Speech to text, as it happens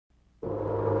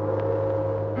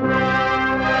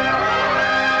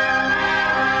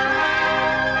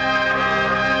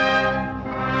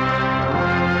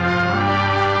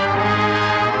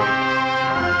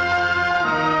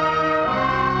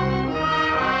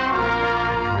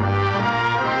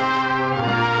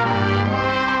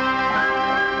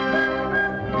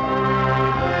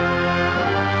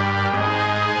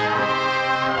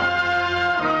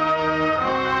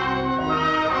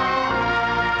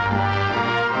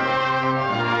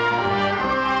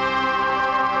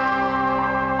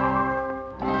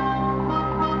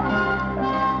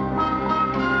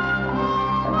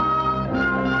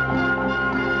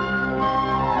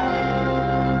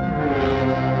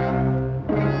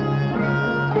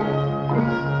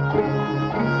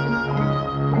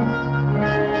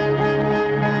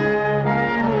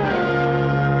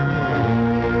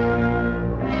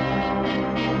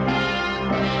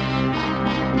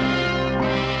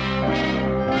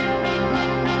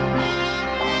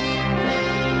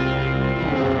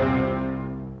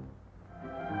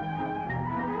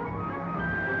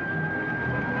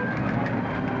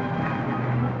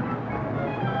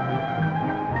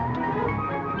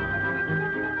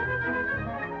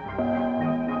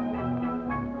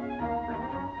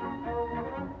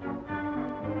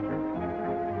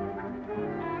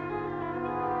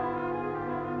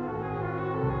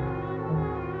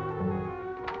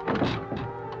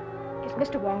Is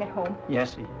Mr. Wong at home?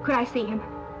 Yes, he. Could I see him?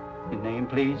 Your name,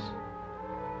 please?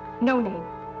 No name.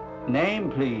 Name,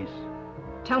 please.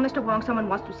 Tell Mr. Wong someone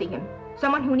wants to see him.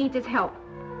 Someone who needs his help.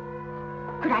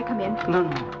 Could I come in? No,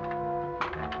 no.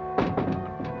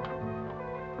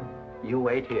 You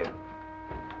wait here.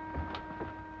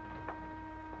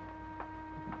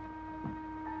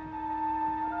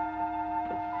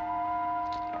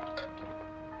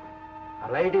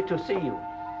 A lady to see you.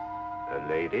 A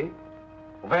lady?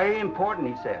 Very important,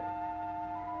 he said.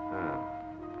 Ah.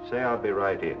 Say I'll be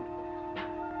right in.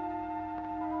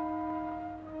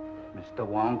 Mr.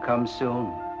 Wong comes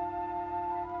soon.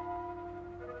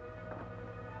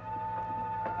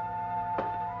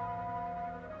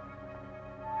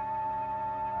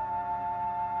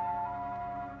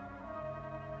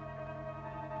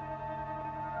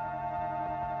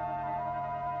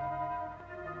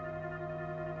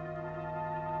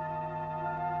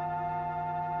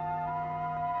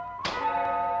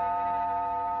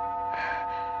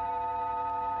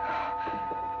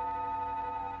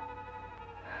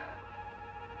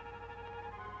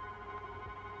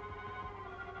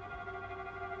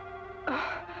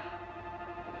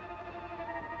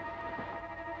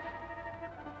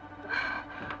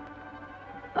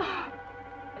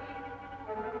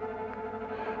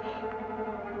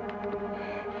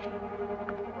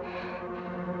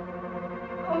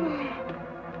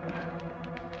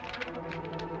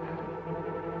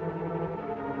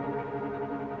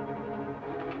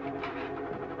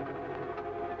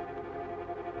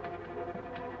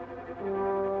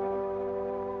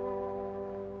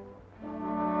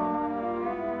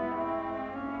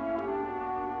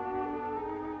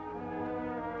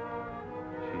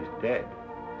 Dead.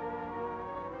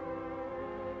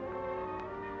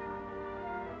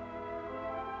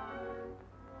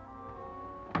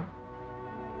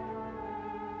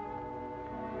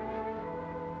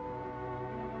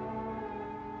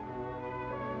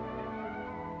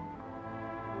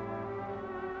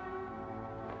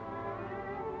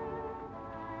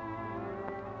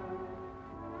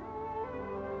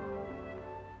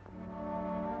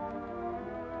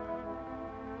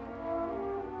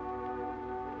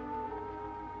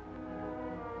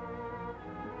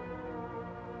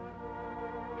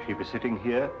 She be sitting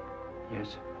here?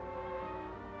 Yes.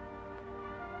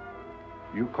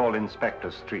 You call Inspector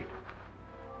Street.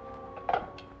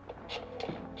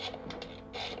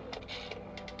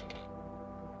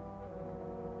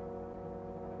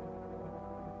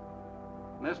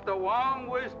 Mr. Wong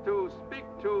wishes to speak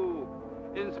to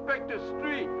Inspector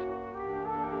Street.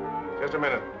 Just a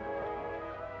minute.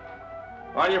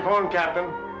 On your phone, Captain.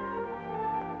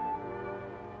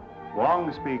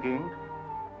 Wong speaking.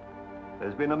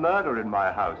 There's been a murder in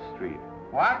my house, Street.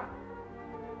 What?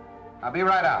 I'll be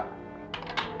right out.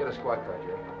 Get a squad car,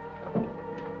 Jerry.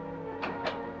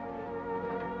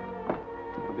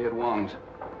 I'll be at Wong's.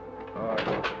 All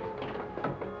right.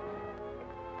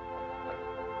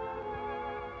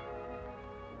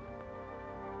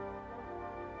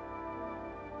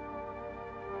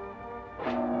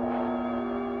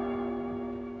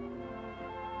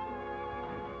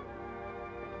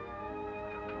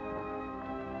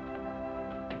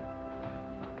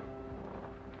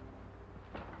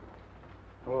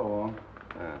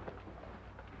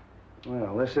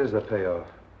 Well, this is the payoff.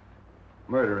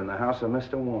 Murder in the house of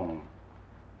Mr. Wong.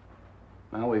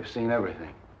 Now we've seen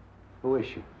everything. Who is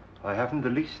she? I haven't the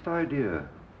least idea.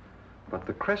 But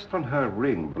the crest on her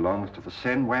ring belongs to the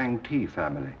Sen Wang Ti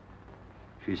family.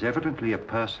 She's evidently a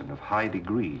person of high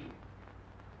degree.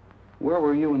 Where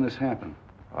were you when this happened?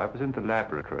 I was in the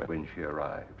laboratory when she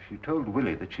arrived. She told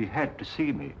Willie that she had to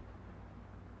see me.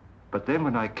 But then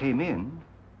when I came in,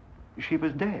 she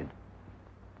was dead.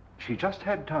 She just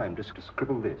had time to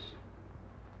scribble this.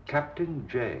 Captain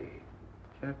J.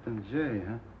 Captain J,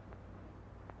 huh?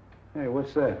 Hey,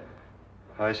 what's that?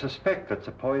 I suspect that's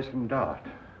a poison dart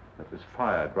that was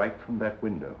fired right from that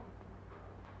window.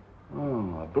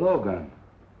 Oh, a blowgun.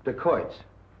 Dacoits.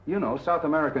 You know, South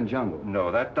American jungle.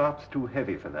 No, that dart's too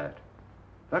heavy for that.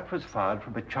 That was fired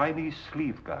from a Chinese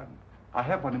sleeve gun. I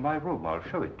have one in my room. I'll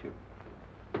show it to you.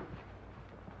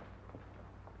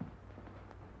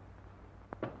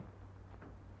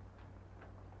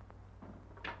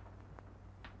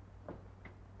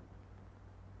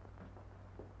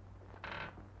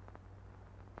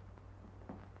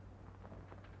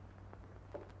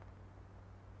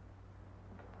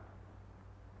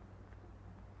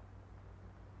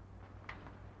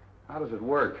 How does it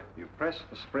work? You press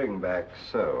the spring back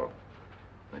so.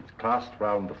 It's clasped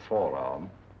round the forearm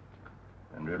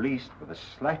and released with the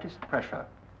slightest pressure.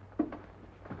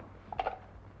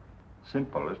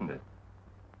 Simple, isn't it?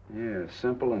 Yeah,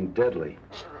 simple and deadly.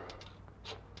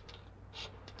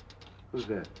 Who's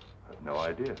that? I've no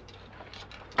idea.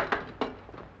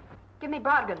 Give me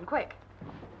Brodgan, quick.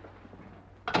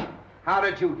 How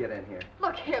did you get in here?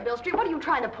 Look here, Bill Street, what are you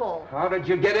trying to pull? How did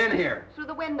you get in here? Through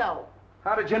the window.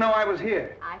 How did you know I was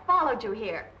here? I followed you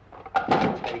here.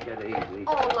 Take it easy.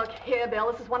 Oh, look here,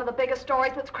 Bill. This is one of the biggest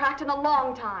stories that's cracked in a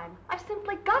long time. I've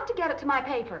simply got to get it to my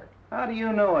paper. How do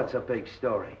you know it's a big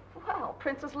story? Well,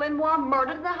 Princess Linois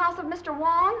murdered in the house of Mr.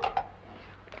 Wong.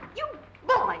 You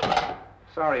boy!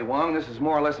 Sorry, Wong, this is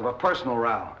more or less of a personal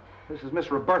row. This is Miss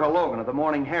Roberta Logan of the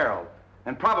Morning Herald,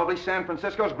 and probably San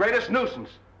Francisco's greatest nuisance.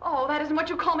 Oh, that isn't what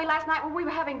you called me last night when we were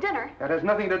having dinner. That has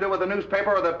nothing to do with the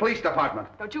newspaper or the police department.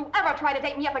 Don't you ever try to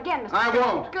date me up again, Mr. I Street.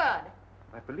 won't. Good.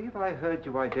 I believe I heard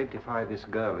you identify this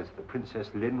girl as the Princess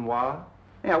Linois.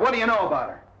 Yeah, what do you know about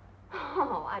her?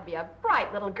 Oh, I'd be a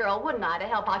bright little girl, wouldn't I, to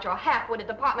help out your half-witted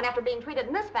department after being treated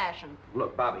in this fashion.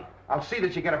 Look, Bobby, I'll see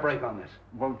that you get a break on this.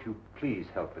 Won't you please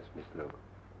help us, Miss Logan?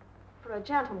 For a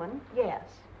gentleman, yes.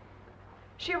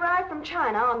 She arrived from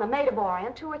China on the Maid of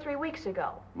Orient 2 or 3 weeks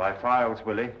ago. My files,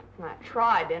 Willie. I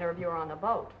tried to interview her on the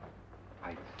boat.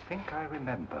 I think I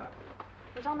remember.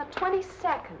 It was on the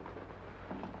 22nd.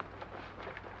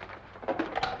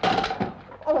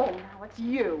 Oh, now it's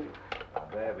you.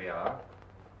 There we are.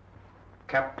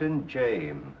 Captain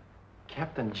James.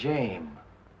 Captain James.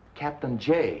 Captain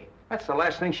J. That's the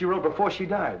last thing she wrote before she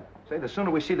died. Say, the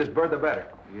sooner we see this bird, the better.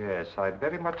 Yes, I'd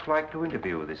very much like to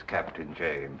interview this Captain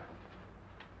James.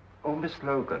 Oh, Miss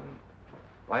Logan,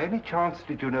 by any chance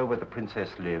did you know where the princess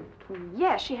lived?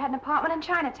 Yes, she had an apartment in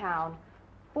Chinatown,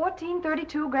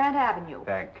 1432 Grant Avenue.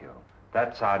 Thank you.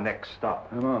 That's our next stop.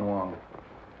 Come on, Wong.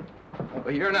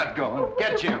 Well, you're not going.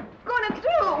 Get Jim. What are you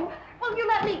gonna do? Will you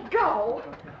let me go?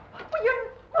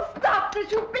 Well, stop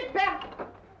this, you big bad...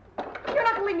 You're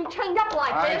not gonna leave me chained up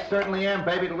like I this. certainly am,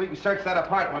 baby, till we can search that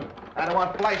apartment. I don't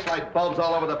want flashlight bulbs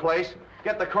all over the place.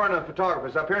 Get the coroner and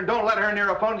photographers up here, and don't let her near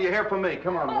a phone till you hear from me.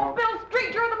 Come on, Oh, Wong. Bill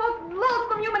Street, you're the most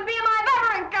loathsome human being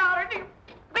I've ever encountered. You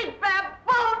big bad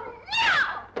bone.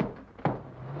 Yeah!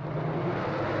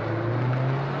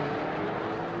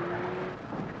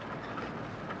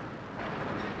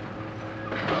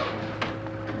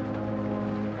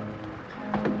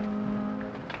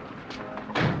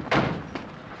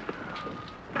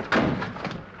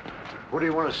 What do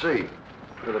you want to see?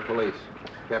 To the police.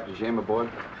 Captain James aboard?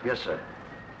 Yes, sir.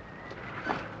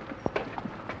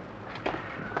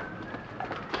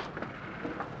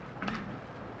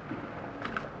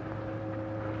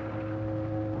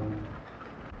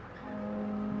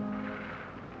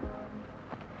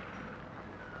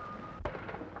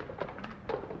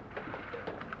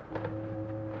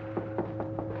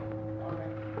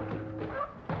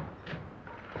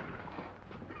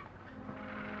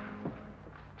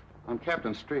 I'm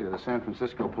Captain Street of the San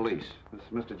Francisco Police. This is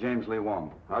Mr. James Lee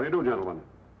Wong. How do you do, gentlemen?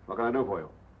 What can I do for you?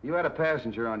 You had a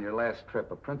passenger on your last trip,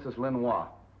 a Princess Linois.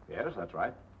 Yes, that's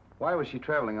right. Why was she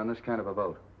traveling on this kind of a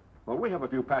boat? Well, we have a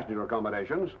few passenger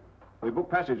accommodations. We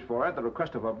booked passage for her at the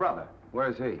request of her brother.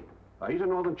 Where's he? He's in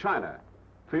northern China.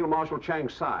 Field Marshal Chang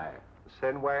Sai.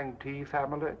 Sen Wang Ti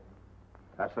family?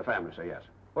 That's the family, sir, yes.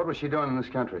 What was she doing in this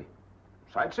country?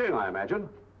 Sightseeing, I imagine.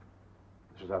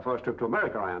 This is her first trip to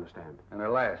America, I understand. And her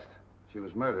last. She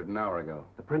was murdered an hour ago.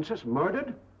 The princess murdered?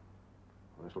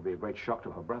 Well, this will be a great shock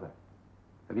to her brother.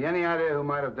 Have you any idea who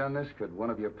might have done this? Could one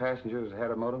of your passengers have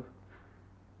had a motive?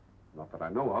 Not that I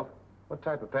know of. What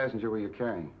type of passenger were you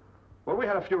carrying? Well, we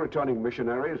had a few returning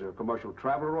missionaries, a commercial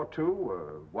traveler or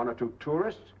two, one or two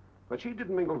tourists, but she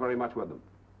didn't mingle very much with them.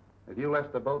 Have you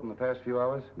left the boat in the past few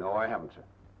hours? No, I haven't, sir.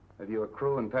 Have you a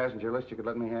crew and passenger list you could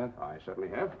let me have? I certainly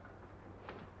have.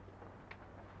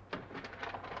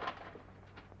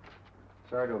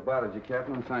 Sorry to have bothered you,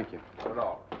 Captain, and thank you. Not at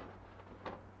all.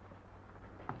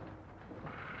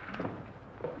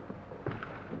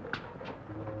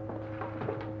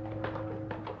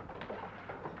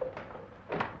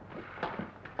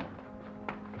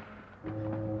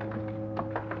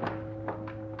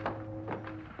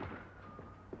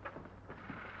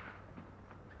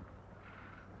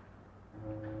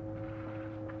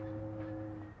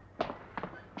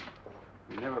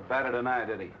 He never batted an eye,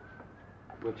 did he?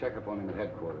 We'll check up on him at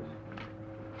headquarters.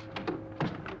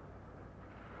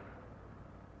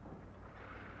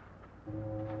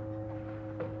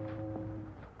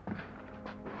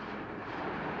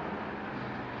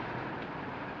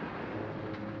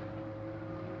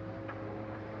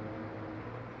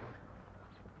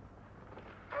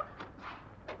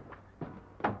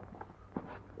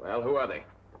 Well, who are they?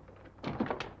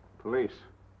 Police.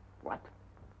 What?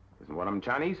 Isn't one of them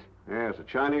Chinese? Yes, a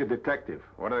Chinese detective.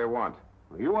 What do they want?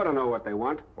 Well, you ought to know what they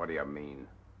want. What do you mean?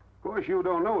 Of course, you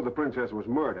don't know the princess was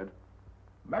murdered.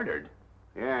 Murdered?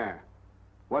 Yeah.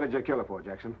 What did you kill her for,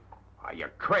 Jackson? Are you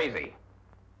crazy?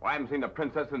 Well, I haven't seen the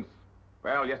princess since,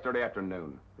 well, yesterday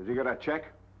afternoon. Did you get a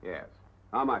check? Yes.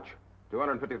 How much?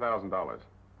 $250,000.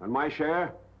 And my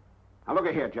share? Now, look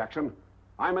here, Jackson.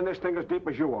 I'm in this thing as deep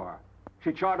as you are.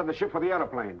 She chartered the ship for the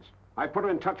airplanes. I put her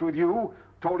in touch with you,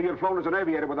 told her you'd flown as an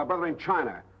aviator with her brother in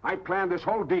China. I planned this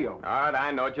whole deal. All right,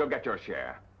 I know it. You'll get your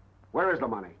share. Where is the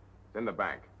money? It's in the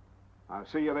bank. I'll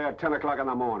see you there at 10 o'clock in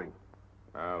the morning.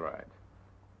 All right.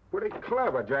 Pretty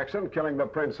clever, Jackson, killing the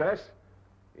princess.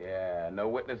 Yeah, no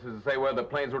witnesses to say whether the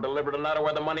planes were delivered or not or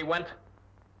where the money went?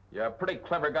 You're a pretty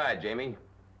clever guy, Jamie.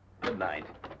 Good night.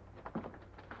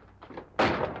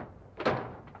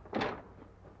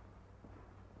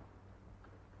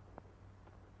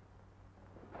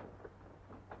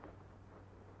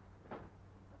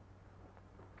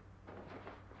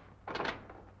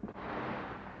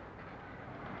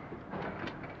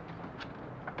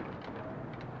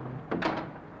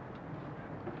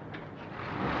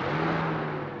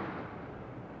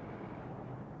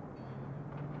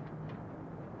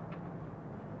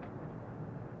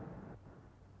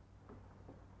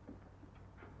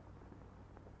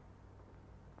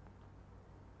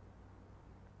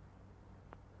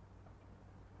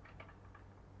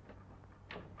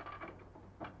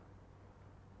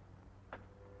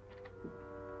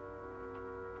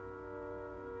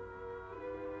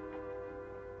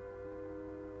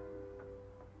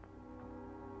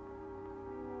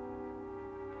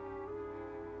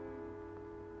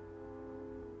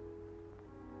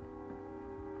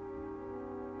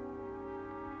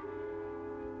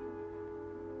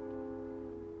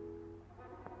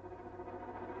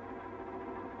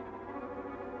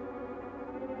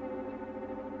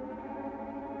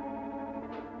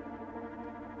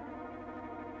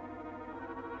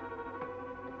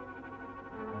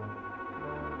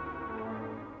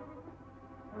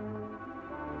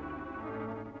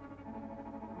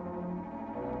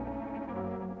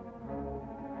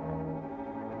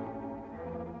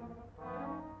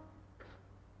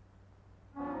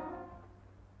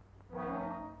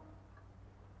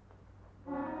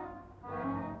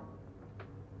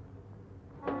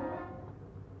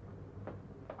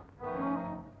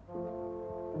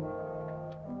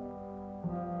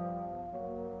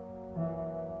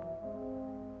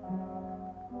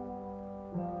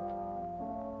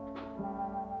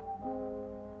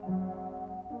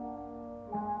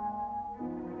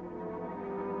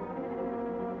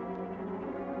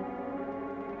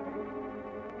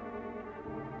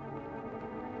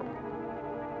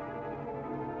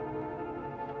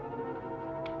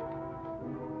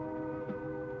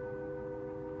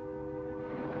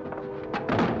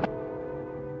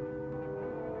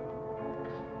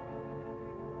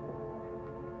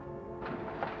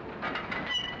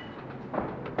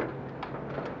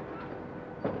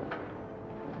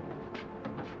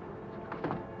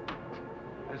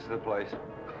 This is the place.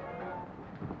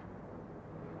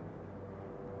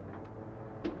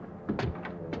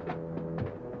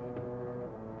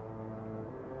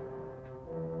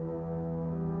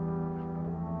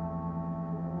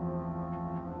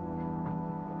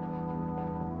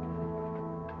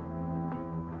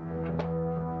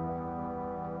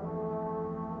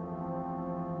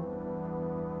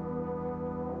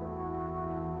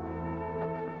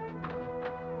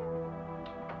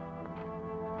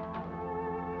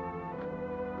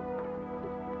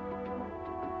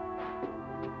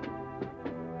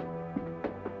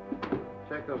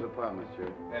 Check those apartments, Jerry.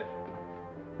 Yes.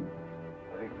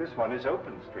 I think this one is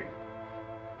Open Street.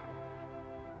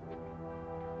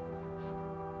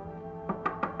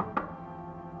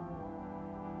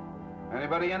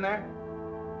 Anybody in there?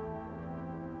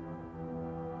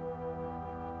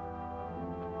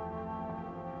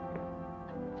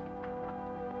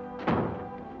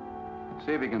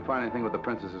 See if you can find anything with the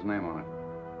princess's name on it.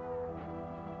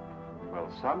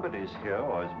 Well, somebody's here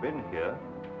or has been here.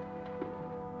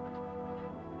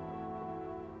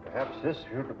 Perhaps this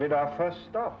should have been our first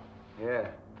stop. Yeah.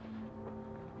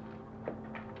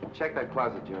 Check that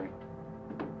closet, Jerry.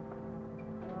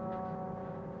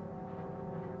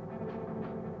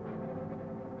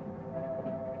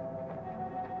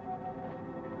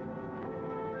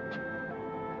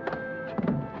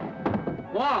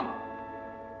 Wong!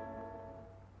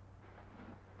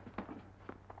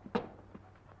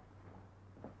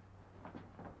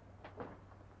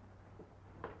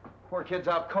 Poor kid's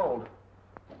out cold.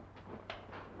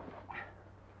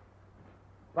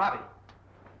 Bobby!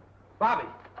 Bobby!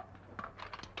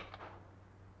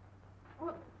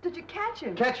 Well, did you catch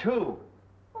him? Catch who?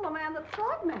 Oh, Well, the man that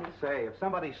slugged me. Say, if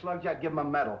somebody slugged you, I'd give him a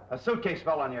medal. A suitcase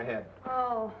fell on your head.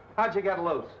 Oh. How'd you get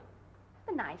loose?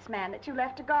 The nice man that you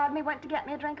left to guard me went to get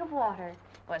me a drink of water.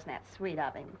 Wasn't that sweet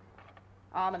of him?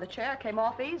 Arm of the chair came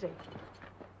off easy.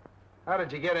 How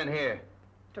did you get in here?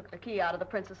 Took the key out of the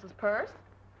princess's purse.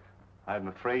 I'm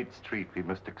afraid, Street, we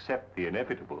must accept the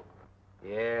inevitable.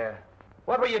 Yeah.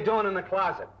 What were you doing in the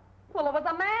closet? Well, there was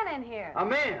a man in here. A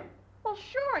man? Well,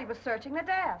 sure, he was searching the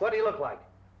desk. What did he look like?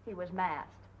 He was masked.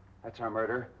 That's our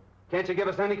murderer. Can't you give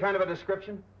us any kind of a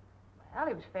description? Well,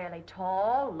 he was fairly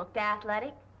tall, looked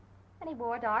athletic, and he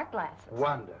wore dark glasses.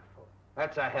 Wonderful.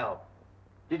 That's a help.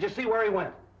 Did you see where he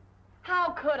went? How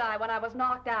could I when I was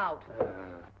knocked out?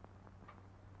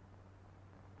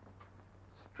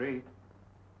 Street.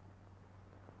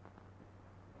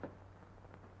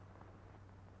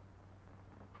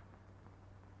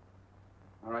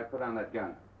 All right, put down that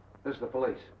gun. This is the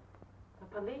police.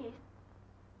 The police?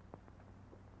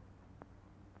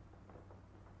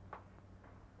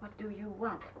 What do you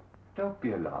want? Don't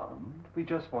be alarmed. We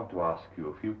just want to ask you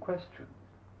a few questions.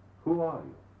 Who are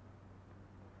you?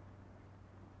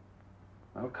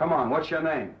 Well, come on. What's your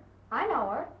name? I know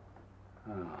her.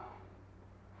 Oh.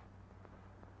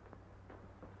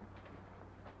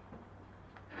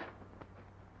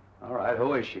 All right,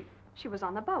 who is she? She was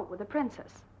on the boat with the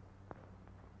princess.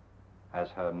 As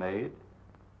her maid?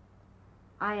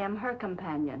 I am her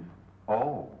companion.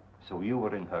 Oh, so you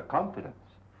were in her confidence.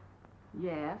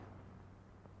 Yes.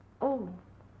 Oh,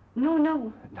 no,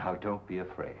 no. Now, don't be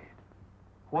afraid.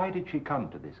 Why did she come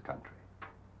to this country?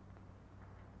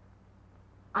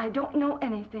 I don't know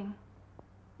anything.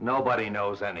 Nobody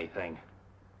knows anything.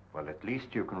 Well, at least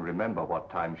you can remember what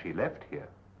time she left here.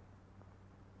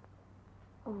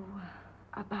 Oh,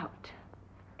 about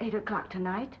 8 o'clock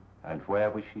tonight. And where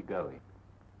was she going?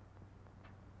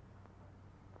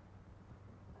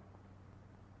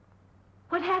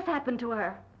 What has happened to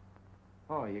her?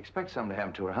 Oh, you expect something to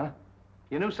happen to her, huh?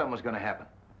 You knew something was going to happen.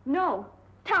 No.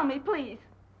 Tell me, please.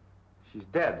 She's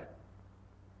dead.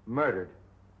 Murdered.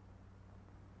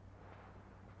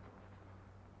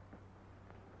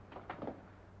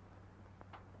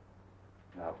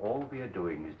 Now, all we are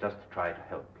doing is just to try to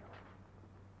help you.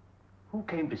 Who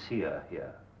came to see her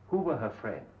here? Who were her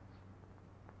friends?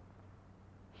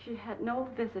 She had no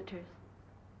visitors.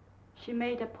 She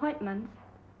made appointments.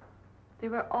 They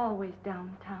were always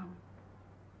downtown.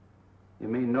 You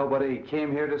mean nobody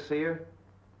came here to see her?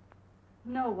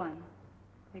 No one,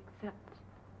 except...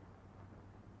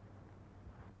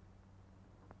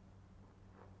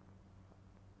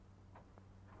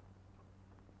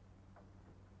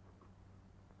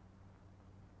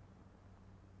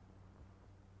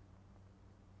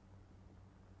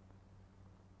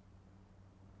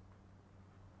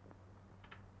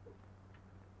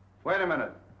 Wait a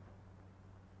minute.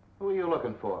 Who are you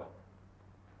looking for?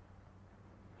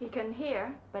 He can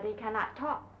hear, but he cannot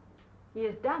talk. He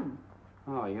is dumb.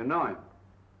 Oh, you know him.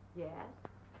 Yes,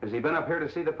 Has he been up here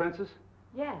to see the princess?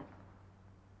 yes.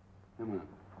 Come on.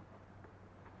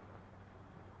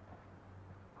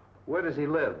 Where does he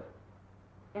live?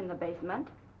 In the basement.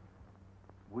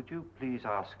 Would you please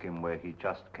ask him where he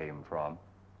just came from?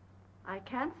 I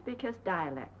can't speak his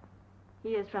dialect. He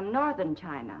is from northern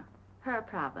China, her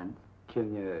province.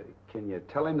 Can you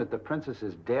tell him that the princess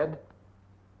is dead?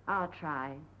 I'll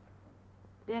try.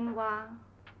 Dinhua.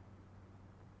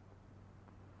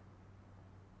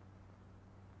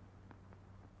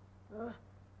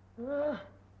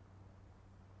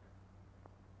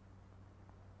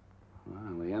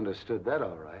 Well, we understood that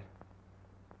all right.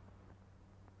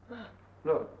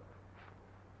 Look.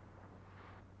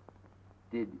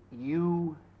 Did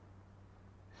you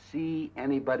see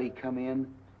anybody come in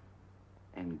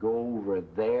and go over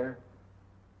there?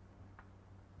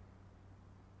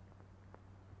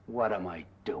 What am I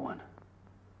doing?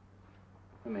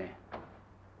 Come here.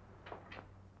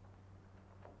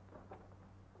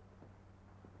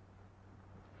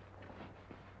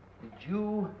 Did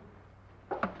you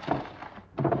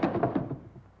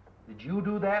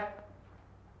do that?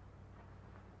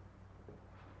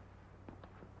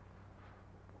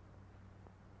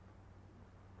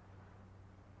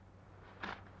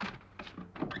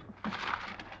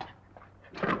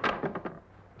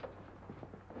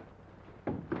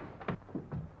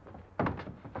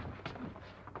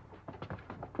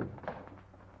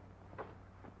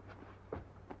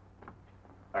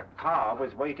 A car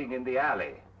was waiting in the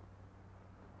alley.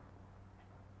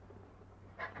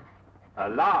 A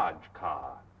large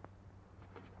car.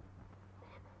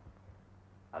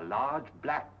 A large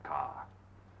black car.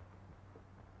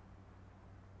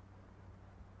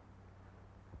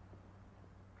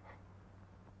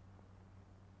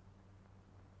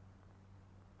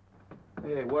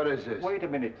 Hey, what is this? Wait a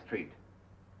minute, Street.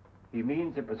 He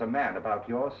means it was a man about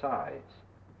your size.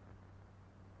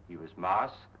 He was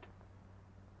masked,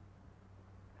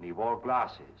 and he wore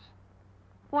glasses.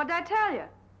 What'd I tell you?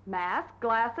 Mask,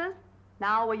 glasses.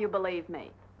 Now will you believe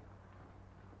me?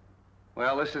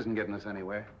 Well, this isn't getting us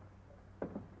anywhere.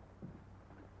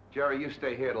 Jerry, you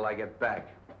stay here till I get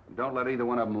back. Don't let either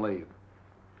one of them leave.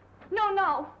 No,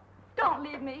 no. Don't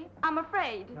leave me. I'm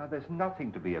afraid. Now, there's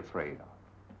nothing to be afraid of.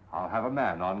 I'll have a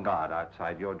man on guard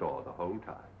outside your door the whole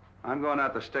time. I'm going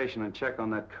out the station and check on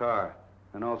that car,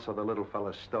 and also the little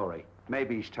fella's story.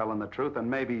 Maybe he's telling the truth, and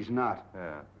maybe he's not.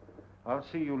 Yeah. I'll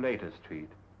see you later, Street.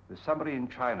 There's somebody in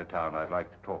Chinatown I'd like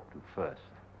to talk to first.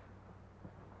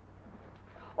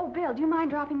 Oh, Bill, do you mind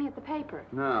dropping me at the paper?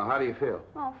 No, how do you feel?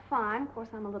 Oh, fine. Of course,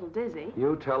 I'm a little dizzy.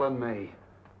 You telling me.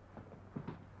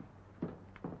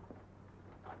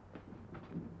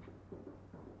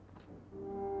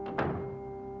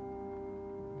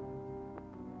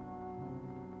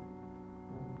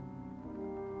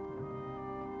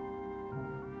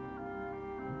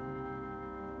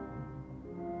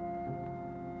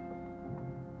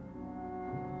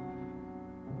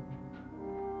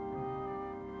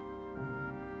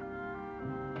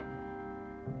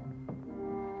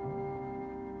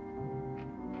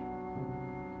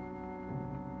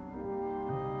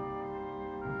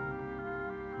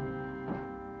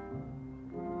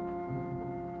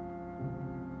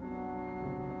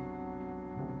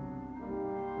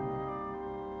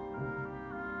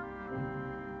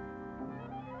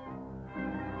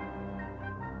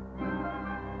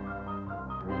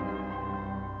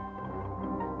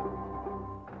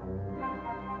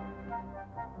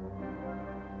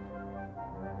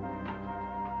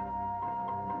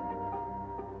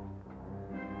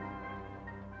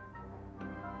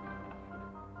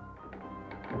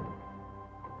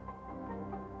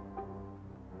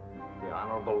 The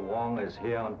Honorable Wong is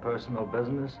here on personal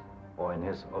business or in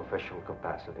his official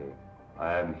capacity?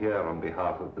 I am here on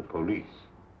behalf of the police.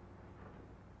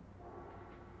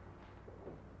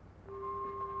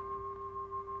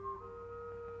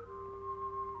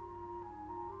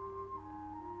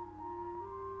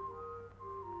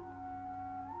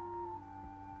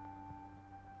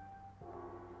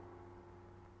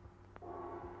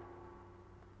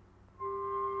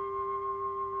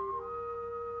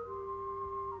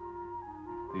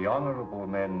 The honorable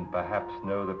men perhaps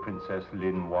know the Princess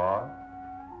Linois?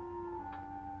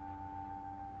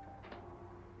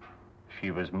 She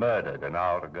was murdered an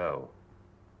hour ago.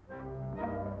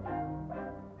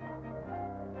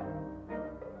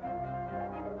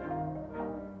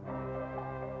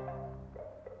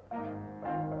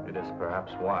 It is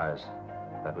perhaps wise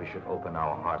that we should open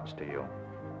our hearts to you.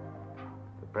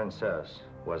 The princess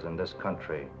was in this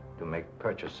country to make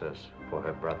purchases for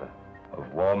her brother.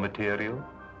 Of war material?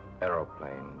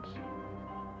 Aeroplanes.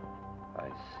 I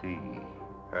see.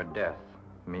 Her death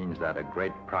means that a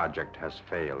great project has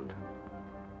failed.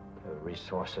 The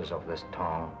resources of this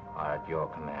town are at your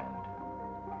command.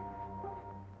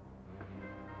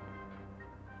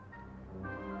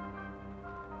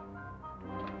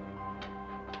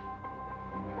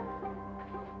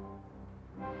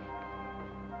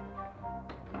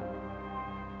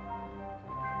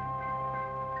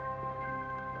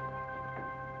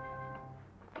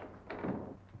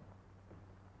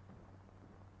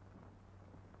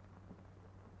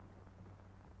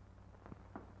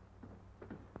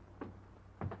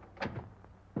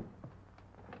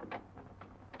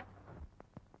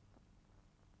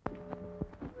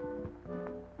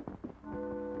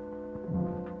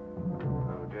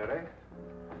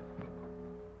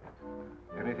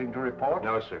 Anything to report?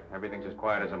 No, sir. Everything's as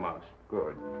quiet as a mouse.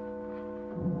 Good.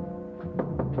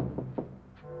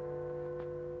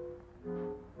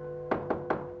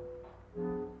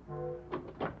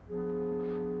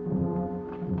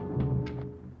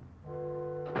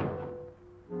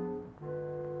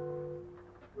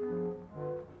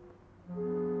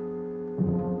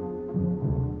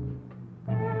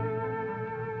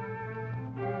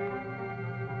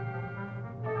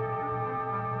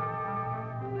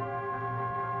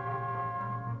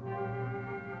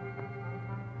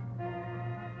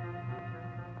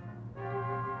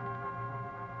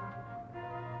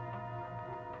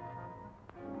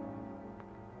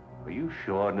 Are you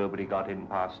sure nobody got in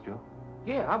past you?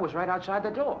 Yeah, I was right outside the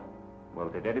door. Well,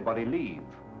 did anybody leave?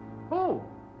 Who?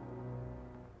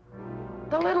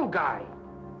 The little guy.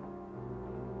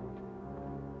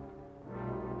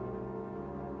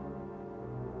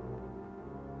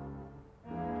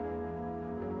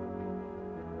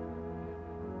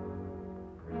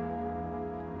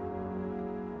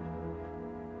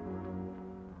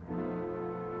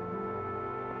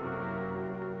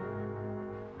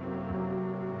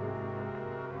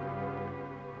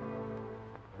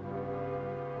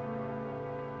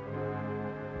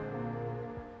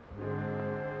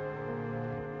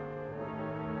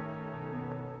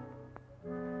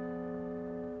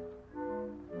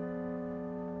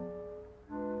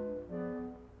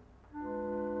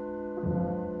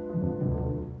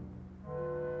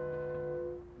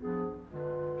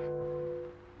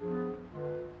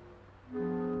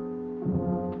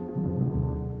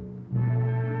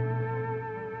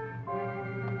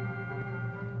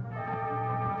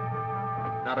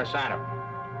 Not a sign of him.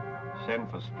 Send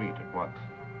for Street at once.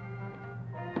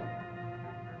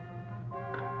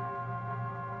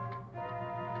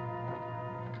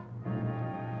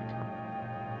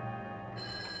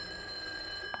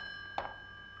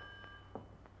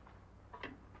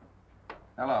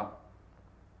 Hello.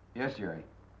 Yes, Jerry.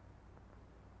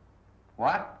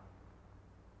 What?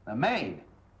 The maid?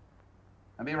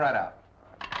 I'll be right out.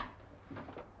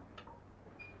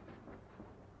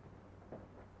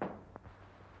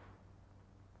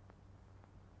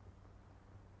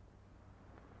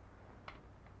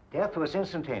 Death was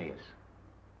instantaneous.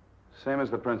 Same as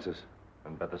the princess.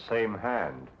 And by the same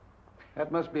hand.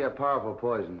 That must be a powerful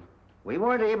poison. We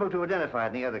weren't able to identify it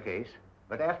in the other case,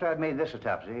 but after I've made this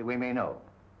autopsy, we may know.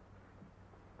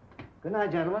 Good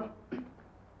night, gentlemen.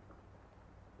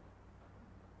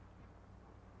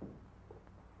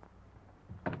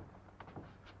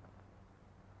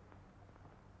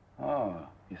 Oh,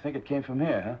 you think it came from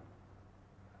here, huh?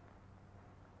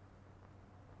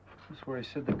 That's where he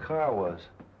said the car was.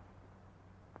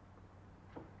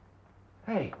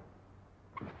 Hey,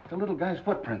 the little guy's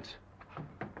footprints.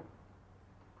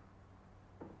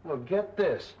 Well, get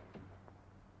this.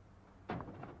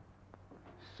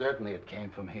 Certainly it came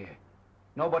from here.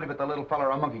 Nobody but the little fella or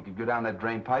a monkey could go down that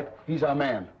drain pipe. He's our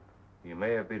man. He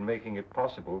may have been making it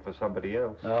possible for somebody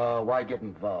else. Oh, why get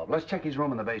involved? Let's check his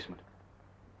room in the basement.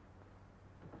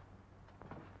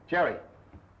 Jerry.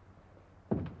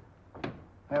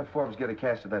 Have Forbes get a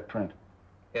cast of that print.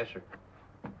 Yes, sir.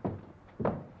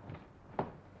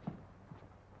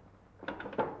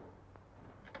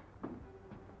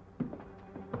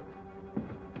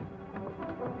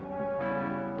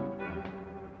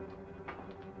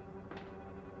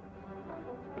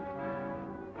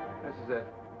 This is it.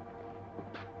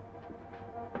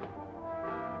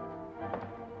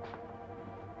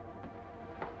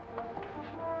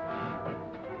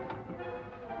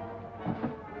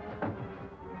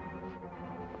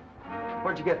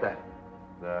 Where'd you get that?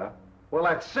 There. Well,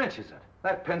 that cinches it.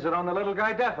 That pins it on the little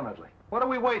guy definitely. What are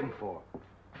we waiting for?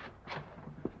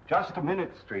 Just a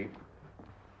minute, Street.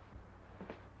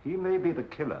 He may be the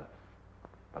killer,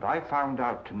 but I found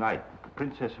out tonight the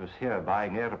princess was here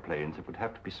buying airplanes that would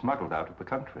have to be smuggled out of the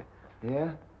country.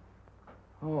 Yeah?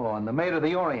 Oh, and the Maid of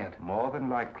the Orient. More than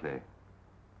likely.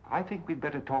 I think we'd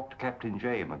better talk to Captain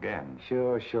James again.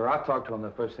 Sure, sure. I'll talk to him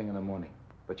the first thing in the morning.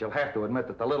 But you'll have to admit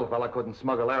that the little fella couldn't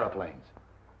smuggle airplanes.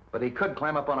 But he could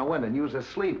climb up on a window and use his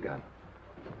sleeve gun.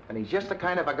 And he's just the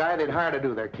kind of a guy they'd hire to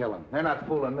do their killing. They're not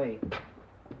fooling me.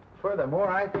 Furthermore,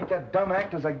 I think that dumb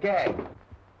act is a gag.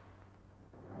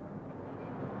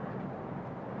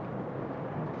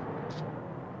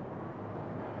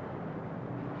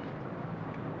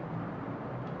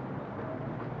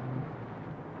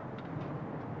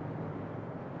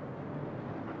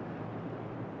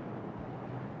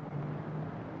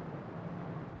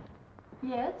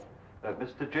 Yes?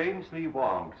 Mr. James Lee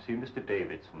Wong, see Mr.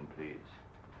 Davidson, please.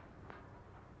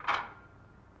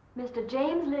 Mr.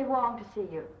 James Lee Wong to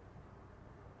see you.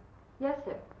 Yes,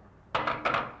 sir.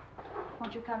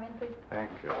 Won't you come in, please? Thank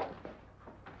you.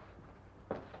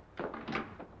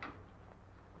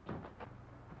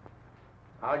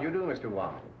 How do you do, Mr.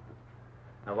 Wong?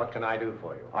 Now, what can I do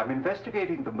for you? I'm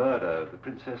investigating the murder of the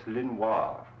Princess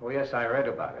Linois. Oh, yes, I read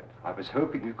about it. I was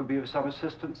hoping you could be of some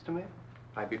assistance to me.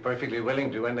 I'd be perfectly willing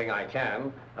to do anything I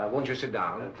can. Won't you sit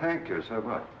down? Thank you so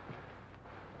much.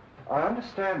 I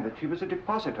understand that she was a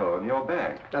depositor in your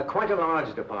bank. Quite a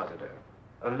large depositor.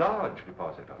 A large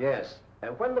depositor? Yes.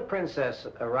 When the princess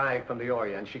arrived from the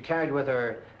Orient, she carried with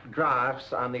her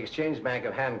drafts on the Exchange Bank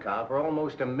of Hancock for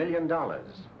almost $1 million.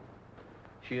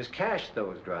 She has cashed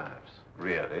those drafts.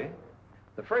 Really?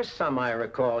 The first sum I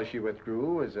recall she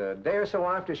withdrew was a day or so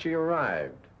after she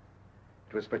arrived.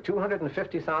 It was for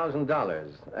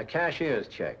 $250,000, a cashier's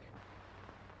check.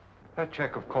 That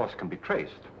check, of course, can be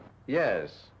traced.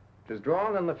 Yes. It was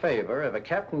drawn in the favor of a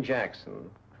Captain Jackson,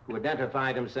 who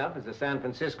identified himself as the San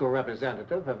Francisco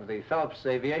representative of the Phelps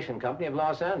Aviation Company of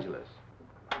Los Angeles.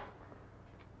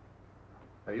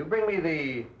 Now, you bring me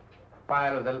the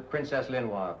file of the Princess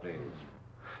Linois, please.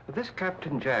 This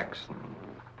Captain Jackson,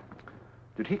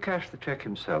 did he cash the check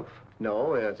himself?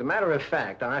 No, as a matter of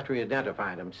fact, after he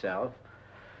identified himself,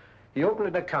 he opened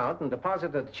an account and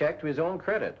deposited the check to his own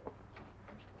credit.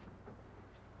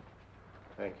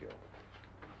 Thank you.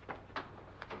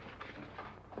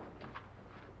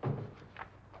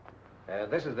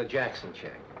 This is the Jackson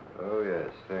check. Oh,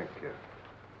 yes, thank you.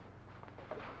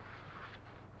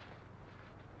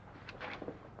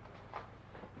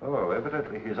 Oh,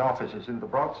 evidently his office is in the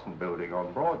Bronson building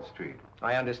on Broad Street.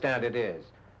 I understand it is.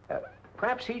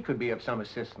 Perhaps he could be of some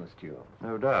assistance to you.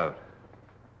 No doubt.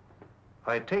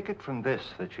 I take it from this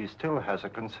that she still has a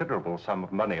considerable sum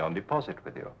of money on deposit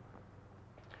with you.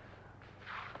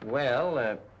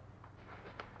 Well,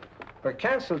 her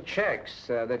canceled checks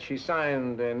that she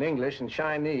signed in English and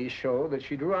Chinese show that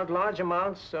she drew out large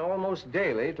amounts almost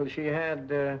daily till she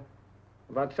had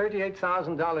about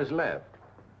 $38,000 left.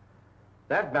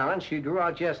 That balance she drew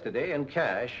out yesterday in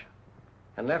cash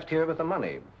and left here with the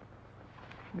money.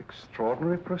 An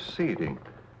extraordinary proceeding.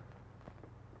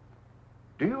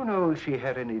 Do you know if she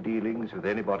had any dealings with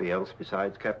anybody else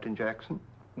besides Captain Jackson?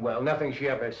 Well, nothing she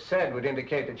ever said would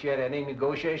indicate that she had any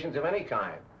negotiations of any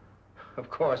kind. Of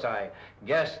course, I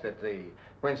guessed that the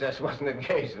princess wasn't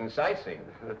engaged in sightseeing.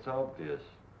 That's obvious.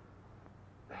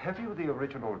 Have you the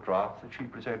original draft that she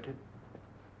presented?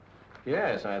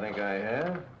 Yes, I think I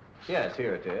have. Yes,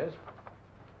 here it is.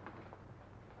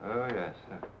 Oh, yes.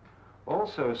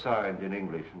 Also signed in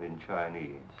English and in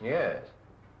Chinese. Yes.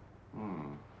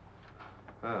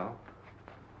 Well,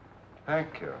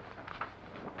 thank you.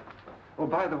 Oh,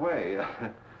 by the way,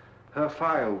 her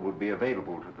file would be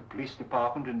available to the police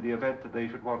department in the event that they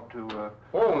should want to,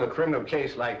 Oh, in a criminal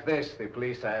case like this, the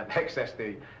police have access to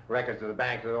the records of the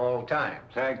bank at all times.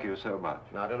 Thank you so much.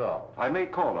 Not at all. I may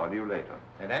call on you later.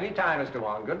 At any time, Mr.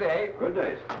 Wong. Good day. Good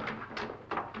day.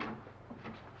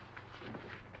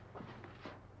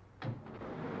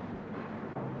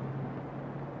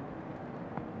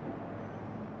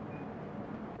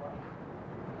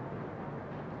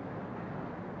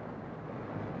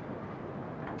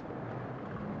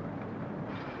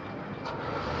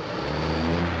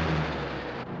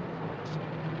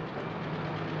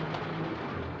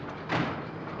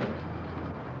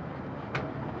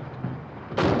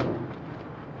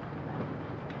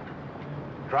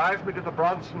 Drive me to the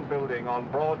Bronson Building on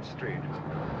Broad Street.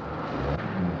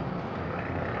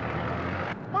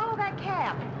 Follow that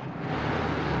cab.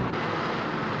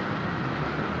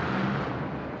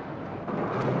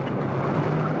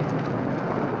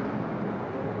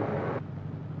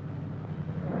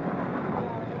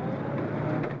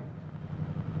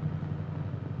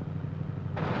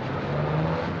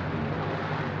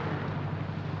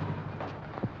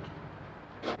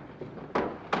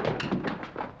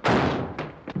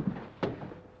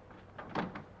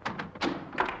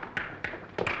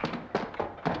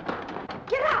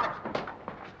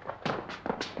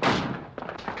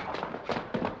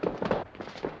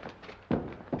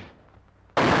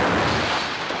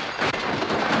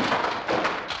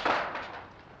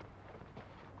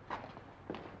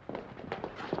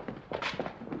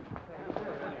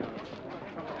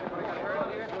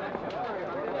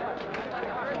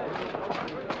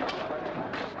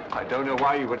 I don't know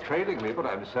why you were trailing me, but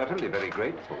I'm certainly very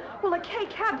grateful. Well, the K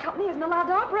Cab Company isn't allowed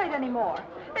to operate anymore.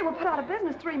 They were put out of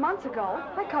business 3 months ago.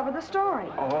 I covered the story.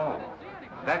 Oh,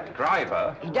 that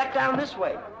driver? He ducked down this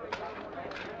way.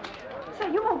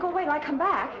 Say, you won't go away till I come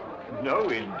back. No,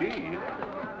 indeed.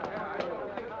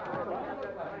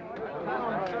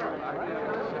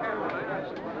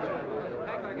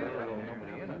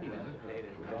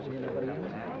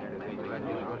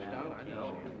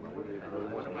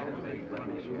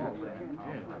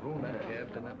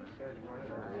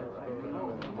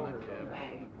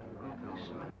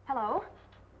 Hello?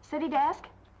 City desk?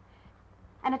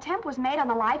 An attempt was made on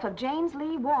the life of James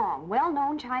Lee Wong,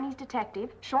 well-known Chinese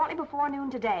detective, shortly before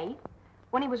noon today,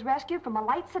 when he was rescued from a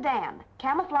light sedan,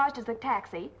 camouflaged as a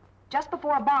taxi, just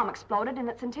before a bomb exploded in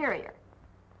its interior.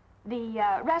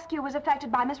 The rescue was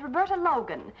effected by Miss Roberta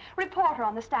Logan, reporter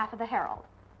on the staff of the Herald.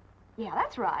 Yeah,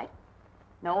 that's right.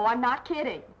 No, I'm not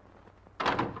kidding.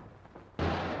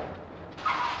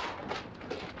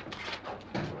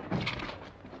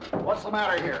 What's the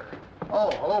matter here?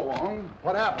 Oh, hello, Wong.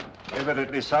 What happened?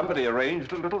 Evidently somebody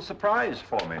arranged a little surprise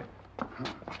for me.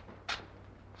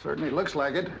 Certainly looks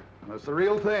like it. That's the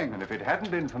real thing. And if it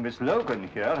hadn't been for Miss Logan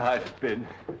here, I'd have been...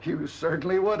 You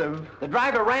certainly would have. The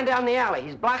driver ran down the alley.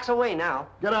 He's blocks away now.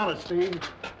 Get on it, Steve.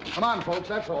 Come on, folks,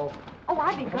 that's all. Oh,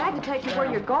 I'd be glad to take you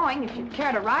where you're going if you'd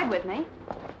care to ride with me.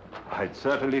 I'd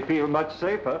certainly feel much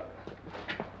safer.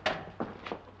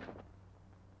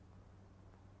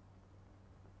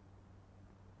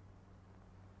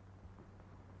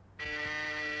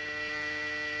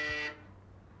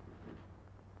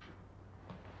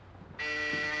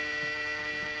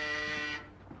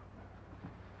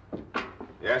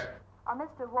 Yes?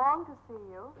 Mr. Wong to see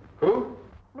you. Who?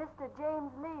 Mr.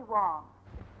 James Lee Wong.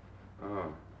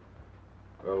 Oh.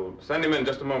 Well, send him in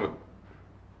just a moment.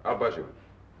 I'll buzz you.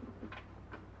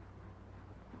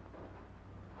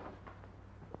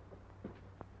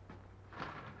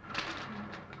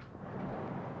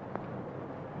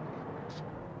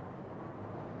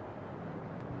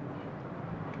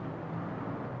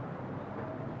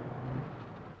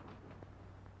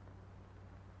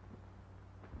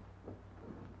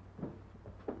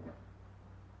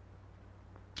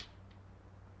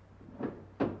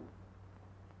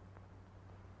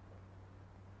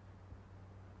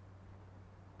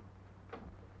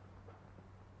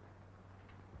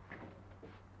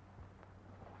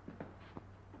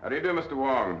 How do you do, Mr.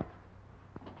 Wong?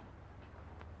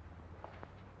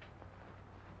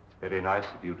 Very nice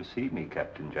of you to see me,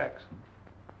 Captain Jackson.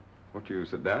 Won't you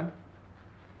sit down?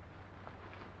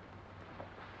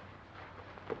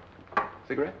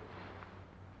 Cigarette?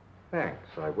 Thanks,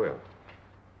 I will.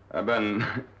 I've been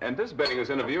anticipating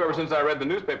this interview ever since I read the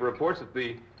newspaper reports that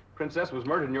the princess was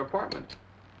murdered in your apartment.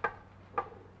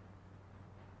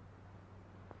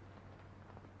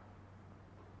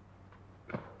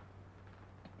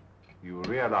 You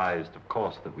realized, of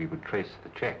course, that we would trace the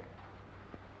check.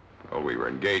 Well, we were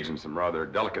engaged in some rather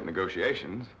delicate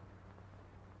negotiations.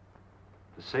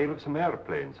 The sale of some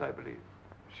airplanes, I believe.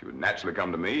 She would naturally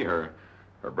come to me. Her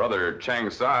brother, Chang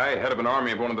Sai, head of an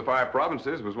army of one of the 5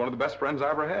 provinces, was one of the best friends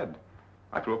I ever had.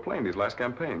 I flew a plane these last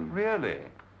campaign. Really?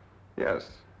 Yes.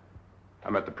 I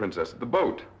met the princess at the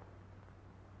boat.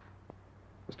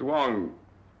 Mr. Wong,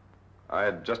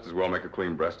 I'd just as well make a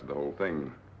clean breast of the whole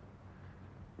thing.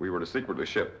 We were to secretly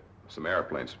ship some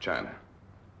airplanes to China.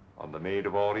 On the Maid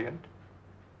of Orient?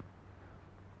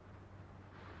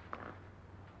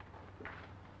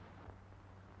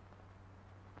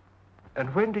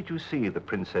 And when did you see the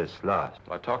princess last?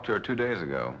 Well, I talked to her 2 days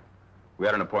ago. We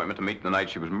had an appointment to meet the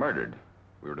night she was murdered.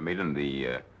 We were to meet in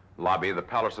the lobby of the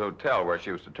Palace Hotel where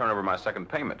she was to turn over my second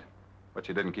payment. But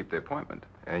she didn't keep the appointment.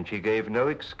 And she gave no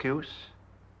excuse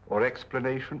or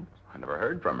explanation? I never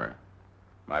heard from her.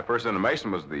 My first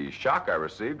intimation was the shock I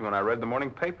received when I read the morning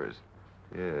papers.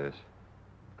 Yes.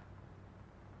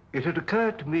 It had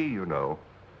occurred to me, you know,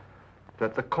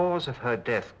 that the cause of her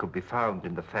death could be found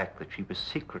in the fact that she was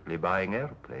secretly buying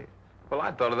airplanes. Well,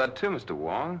 I thought of that too, Mr.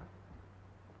 Wong.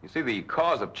 You see, the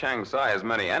cause of Chang Sai has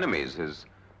many enemies. His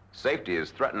safety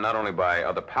is threatened not only by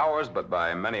other powers, but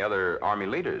by many other army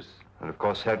leaders. And of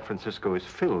course, San Francisco is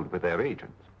filled with their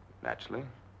agents. Naturally.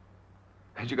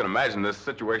 As you can imagine, this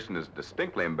situation is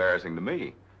distinctly embarrassing to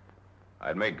me.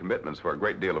 I'd made commitments for a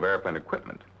great deal of airplane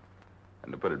equipment.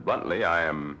 And to put it bluntly, I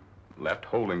am left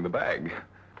holding the bag.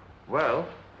 Well,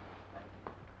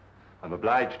 I'm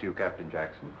obliged to you, Captain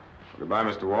Jackson. Goodbye,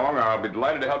 Mr. Wong. I'll be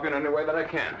delighted to help you in any way that I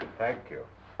can. Thank you.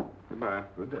 Goodbye.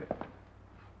 Good day.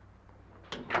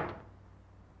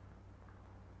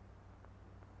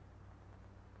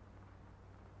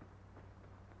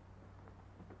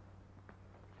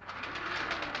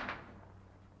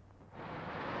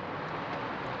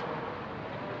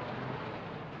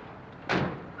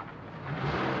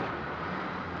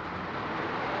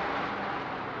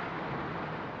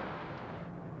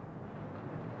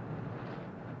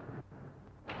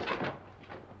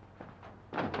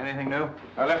 Anything new?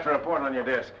 I left a report on your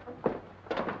desk.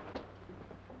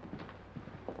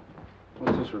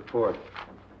 What's this report?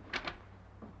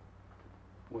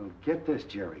 Well, get this,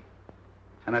 Jerry.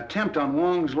 An attempt on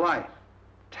Wong's life.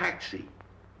 Taxi.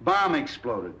 Bomb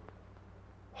exploded.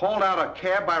 Hauled out a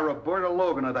cab by Roberta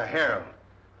Logan of the Herald.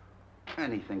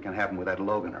 Anything can happen with that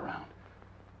Logan around.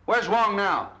 Where's Wong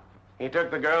now? He took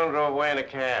the girl and drove away in a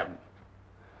cab.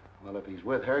 Well, if he's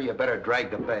with her, you better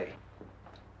drag the bay.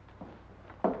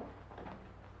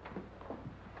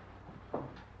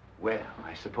 Well,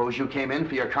 I suppose you came in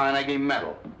for your Carnegie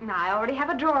Medal. I already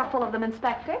have a drawer full of them,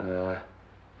 Inspector.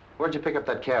 Where'd you pick up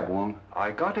that cab, Wong?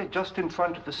 I got it just in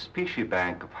front of the Specie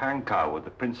Bank of Hankow, where the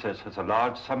princess has a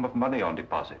large sum of money on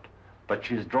deposit. But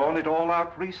she's drawn it all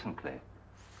out recently.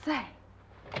 Say.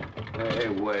 Hey,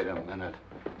 wait a minute.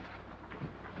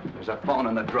 There's a phone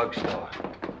in the drugstore.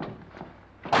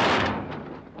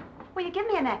 Will you give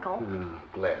me a nickel?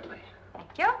 Gladly.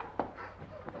 Thank you.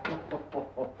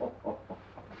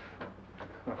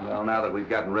 Well, now that we've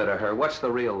gotten rid of her, what's the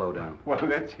real lowdown? Well,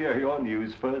 let's hear your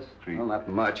news first, Street. Well, not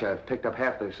much. I've picked up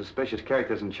half the suspicious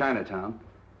characters in Chinatown.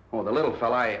 Oh, the little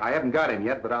fella, I haven't got him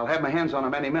yet, but I'll have my hands on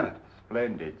him any minute.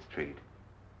 Splendid, Street.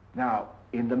 Now,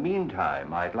 in the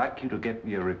meantime, I'd like you to get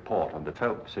me a report on the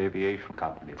Phelps Aviation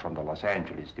Company from the Los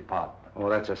Angeles department. Oh,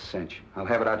 that's a cinch. I'll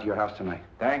have it out to your house tonight.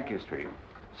 Thank you, Street.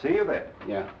 See you then.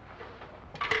 Yeah.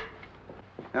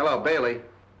 Hello, Bailey.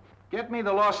 Get me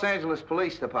the Los Angeles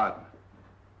Police Department.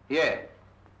 Yeah.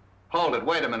 Hold it.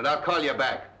 Wait a minute. I'll call you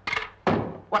back.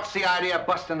 What's the idea of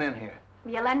busting in here?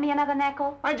 Will you lend me another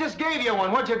nickel? I just gave you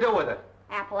one. What'd you do with it?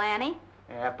 Apple Annie.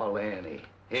 Apple Annie.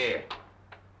 Here.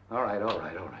 All right.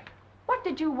 What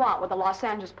did you want with the Los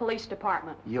Angeles Police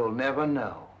Department? You'll never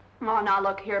know. Oh, now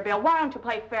look here, Bill. Why don't you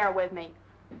play fair with me?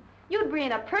 You'd be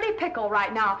in a pretty pickle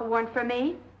right now if it weren't for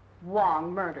me.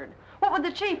 Wong murdered. What would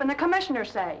the chief and the commissioner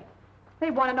say?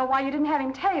 They'd want to know why you didn't have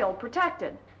him tailed,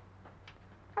 protected.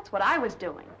 That's what I was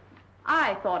doing.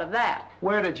 I thought of that.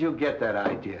 Where did you get that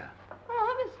idea?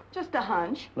 Oh, it was just a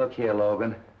hunch. Look here,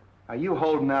 Logan. Are you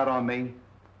holding out on me?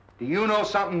 Do you know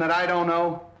something that I don't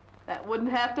know? That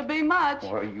wouldn't have to be much.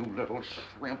 Why, you little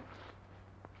shrimp.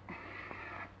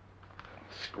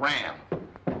 Scram.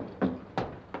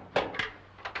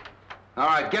 All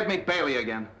right, get me Bailey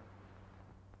again.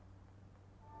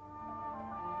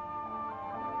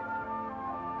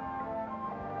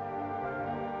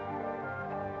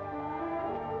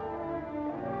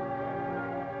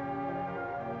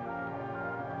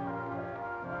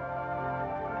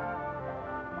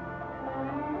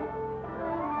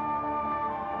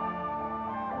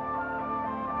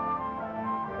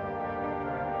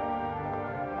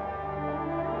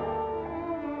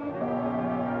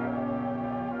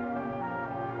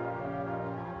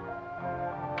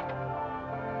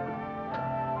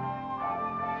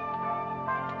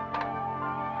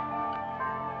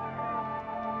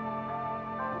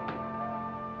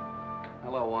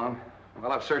 Hello, Wong.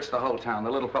 Well, I've searched the whole town. The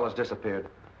little fella's disappeared.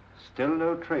 Still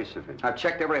no trace of him. I've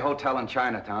checked every hotel in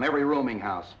Chinatown, every rooming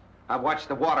house. I've watched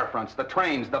the waterfronts, the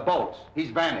trains, the boats. He's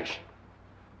vanished.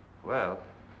 Well,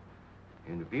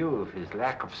 in view of his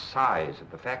lack of size and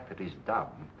the fact that he's dumb,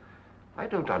 I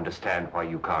don't understand why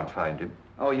you can't find him.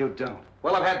 Oh, you don't?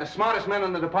 Well, I've had the smartest men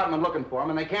in the department looking for him,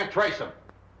 and they can't trace him.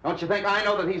 Don't you think I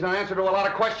know that he's an answer to a lot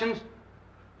of questions?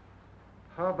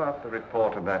 How about the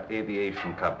report of that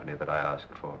aviation company that I asked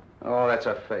for? Oh, that's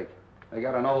a fake. They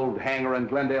got an old hangar in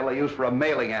Glendale they use for a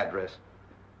mailing address.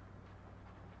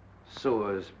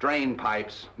 Sewers, drain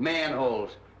pipes,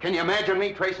 manholes. Can you imagine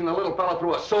me tracing the little fellow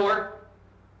through a sewer?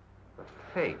 A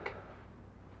fake.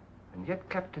 And yet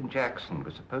Captain Jackson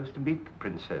was supposed to meet the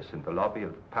princess in the lobby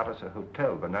of the Palliser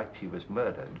Hotel the night she was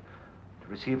murdered to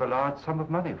receive a large sum of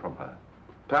money from her.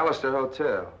 Palliser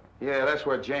Hotel. Yeah, that's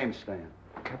where James stands.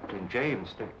 Captain James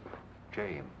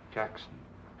Jackson.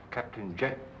 Captain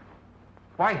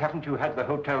Why haven't you had the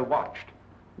hotel watched?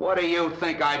 What do you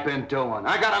think I've been doing?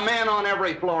 I got a man on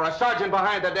every floor, a sergeant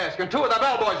behind the desk, and 2 of the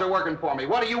bellboys are working for me.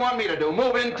 What do you want me to do,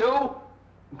 move in too?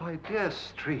 My dear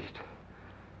Street,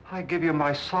 I give you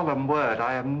my solemn word,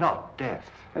 I am not deaf.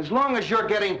 As long as you're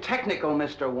getting technical,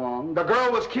 Mr. Wong, the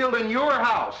girl was killed in your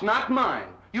house, not mine.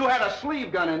 You had a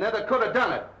sleeve gun in there that could have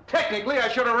done it. Technically, I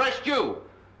should arrest you.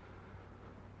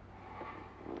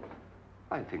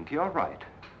 I think you're right.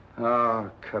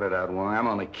 Oh, cut it out, Wong. I'm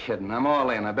only kidding. I'm all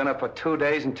in. I've been up for 2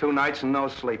 days and 2 nights and no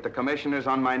sleep. The commissioner's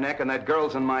on my neck and that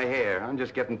girl's in my hair. I'm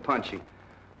just getting punchy.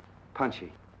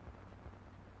 Punchy.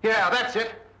 Yeah, that's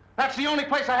it. That's the only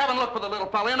place I haven't looked for the little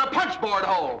fella, in a punchboard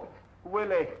hole.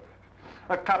 Willie,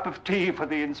 a cup of tea for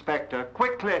the inspector,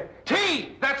 quickly.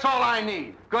 Tea! That's all I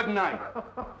need. Good night.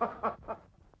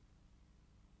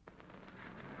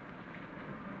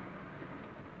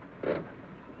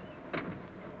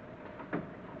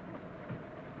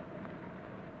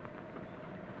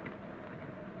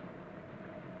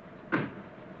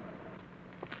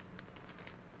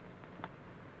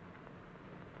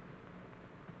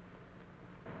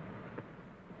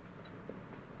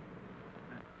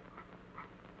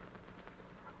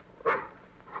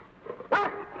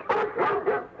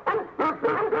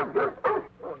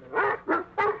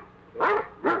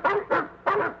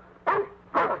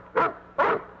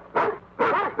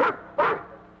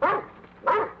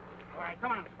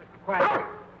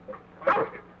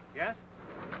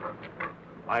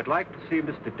 I'd like to see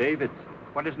Mr. Davidson.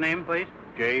 What is his name, please?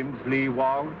 James Lee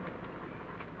Wong.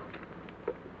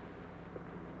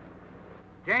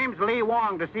 James Lee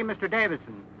Wong to see Mr.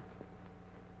 Davidson.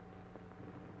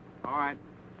 All right.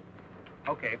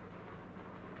 Okay.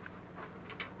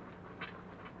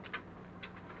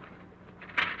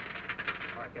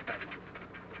 All right, get back.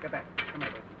 Get back. Come here,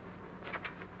 Davidson.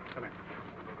 Come here.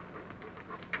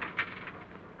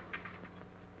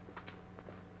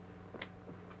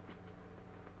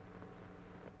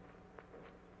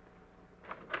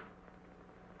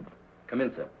 Come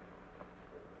in, sir.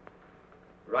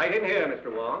 Right in here,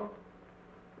 Mr. Wong.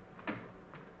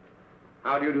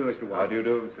 How do you do, Mr. Wong? How do you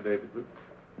do, Mr. Davidson?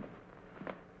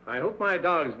 I hope my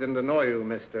dogs didn't annoy you,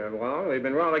 Mr. Wong. They've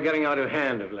been rather getting out of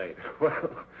hand of late. Well,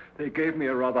 they gave me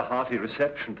a rather hearty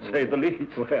reception, to say the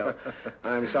least. Well,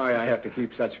 I'm sorry I have to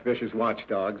keep such vicious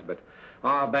watchdogs, but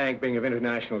our bank being of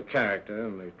international character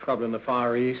and the trouble in the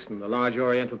Far East and the large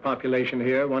Oriental population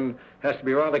here, one has to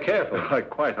be rather careful. I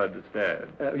quite understand.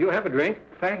 You have a drink?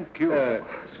 Thank you.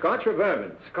 Scotch or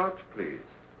bourbon? Scotch, please,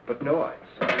 but no ice.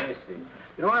 I see.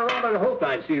 You know, I rather hoped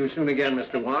I'd see you soon again,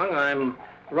 Mr. Wong. I'm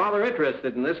rather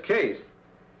interested in this case.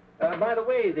 By the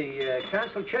way, the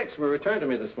canceled checks were returned to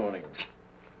me this morning.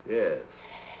 Yes.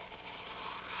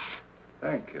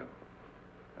 Thank you.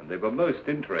 And they were most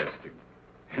interesting.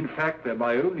 In fact, they're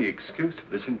my only excuse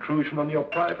for this intrusion on your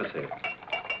privacy.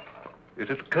 It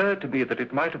had occurred to me that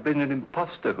it might have been an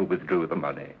imposter who withdrew the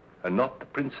money. and not the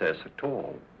princess at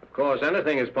all. Of course,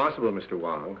 anything is possible, Mr.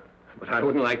 Wong. But I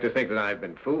wouldn't like to think that I've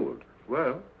been fooled.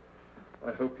 Well,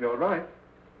 I hope you're right.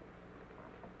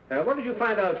 What did you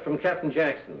find out from Captain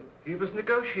Jackson? He was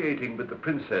negotiating with the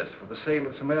princess for the sale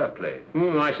of some airplanes.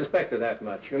 I suspected that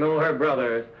much. You know, her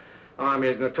brother's army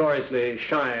is notoriously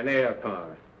shy in air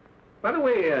power. By the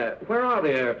way, where are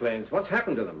the airplanes? What's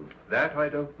happened to them? That I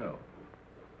don't know.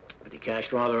 But he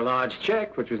cashed rather a large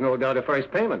check, which was no doubt a first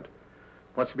payment.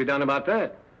 What's to be done about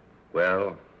that?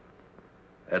 Well,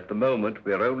 at the moment,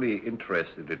 we're only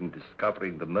interested in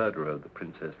discovering the murderer of the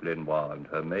Princess Lenoir and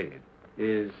her maid.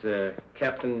 Is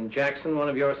Captain Jackson one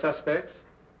of your suspects?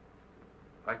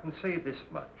 I can say this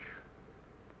much.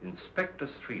 Inspector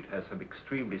Street has some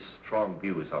extremely strong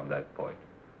views on that point.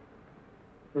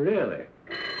 Really?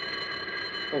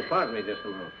 Oh, pardon me just a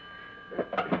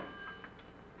moment.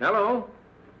 Hello?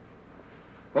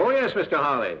 Oh, yes, Mr.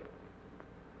 Holly.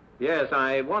 Yes,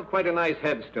 I want quite a nice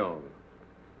headstone.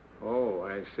 Oh,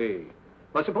 I see.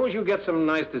 Well, suppose you get some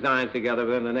nice designs together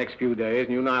within the next few days,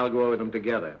 and you and I'll go over them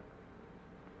together.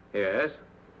 Yes?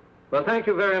 Well, thank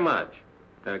you very much.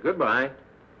 Goodbye.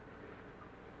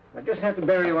 I just have to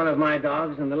bury one of my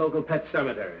dogs in the local pet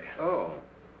cemetery. Oh.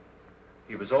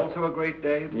 He was also a great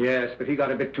Dane? Yes, but he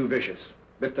got a bit too vicious.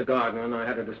 Bit the gardener, and I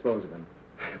had to dispose of him.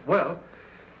 Well,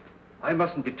 I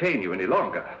mustn't detain you any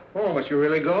longer. Oh, must you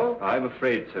really go? I'm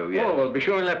afraid so, yes. Oh, well, be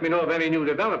sure and let me know of any new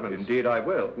developments. Indeed, I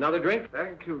will. Another drink?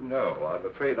 Thank you, no. I'm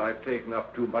afraid I've taken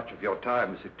up too much of your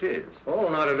time as it is. Oh,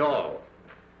 not at all.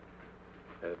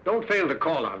 Don't fail to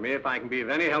call on me if I can be of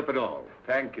any help at all.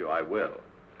 Thank you, I will.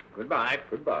 Goodbye.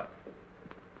 Goodbye.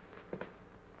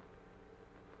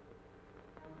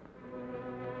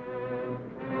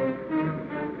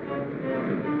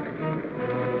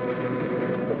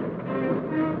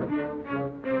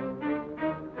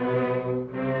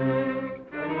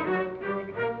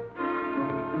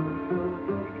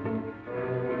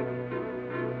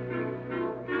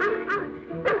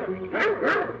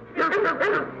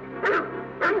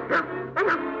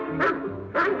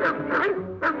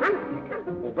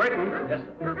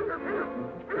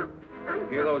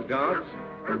 Hear those dogs?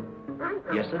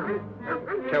 Yes, sir.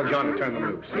 Tell John to turn them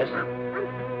loose. Yes,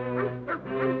 sir.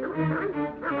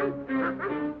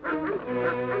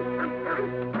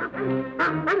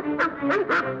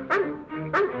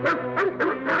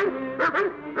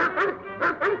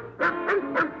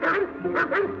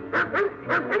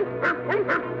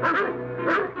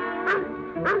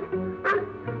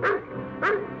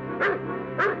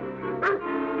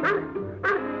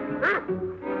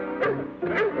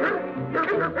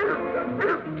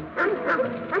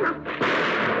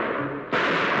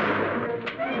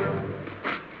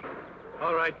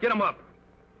 All right, get him up.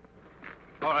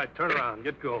 All right, turn around,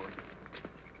 get going.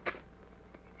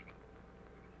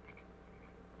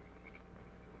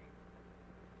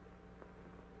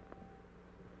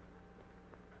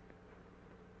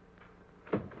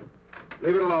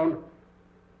 Leave it alone.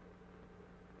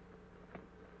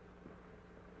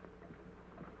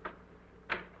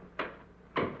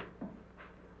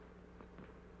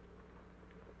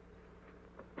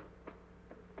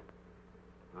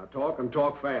 Now talk and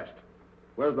talk fast.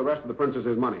 Where's the rest of the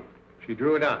princess's money? She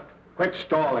drew it out. Quit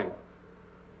stalling.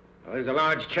 Well, there's a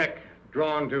large check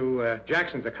drawn to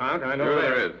Jackson's account. I know Sure that.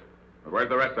 there is. But where's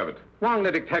the rest of it? Wong,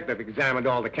 the detective, examined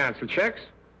all the canceled checks.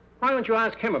 Why don't you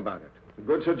ask him about it? It's a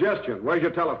good suggestion. Where's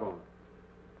your telephone?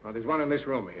 Well, there's one in this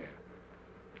room here.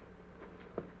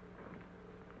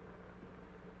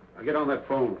 Now get on that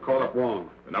phone. Call up Wong.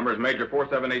 The number is Major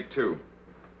 4782.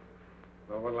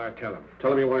 Well, what'll I tell him?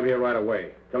 Tell him you want him here right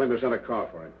away. Tell him to send a car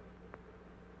for him.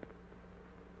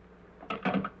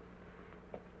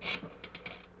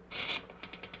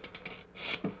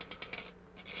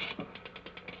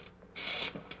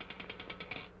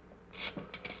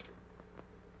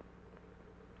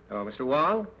 Hello, Mr.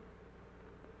 Wong?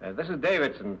 This is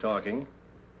Davidson talking.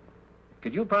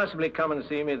 Could you possibly come and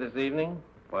see me this evening?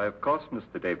 Why, of course,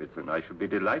 Mr. Davidson. I should be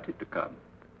delighted to come.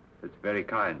 It's very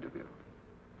kind of you.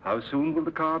 How soon will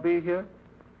the car be here?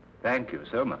 Thank you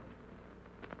so much.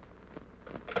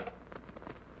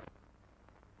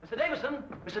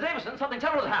 Mr. Davidson, something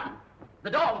terrible has happened. The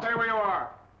dog. Stay where you are.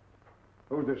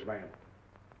 Who's this man?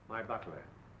 My butler.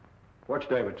 What's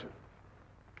Davidson?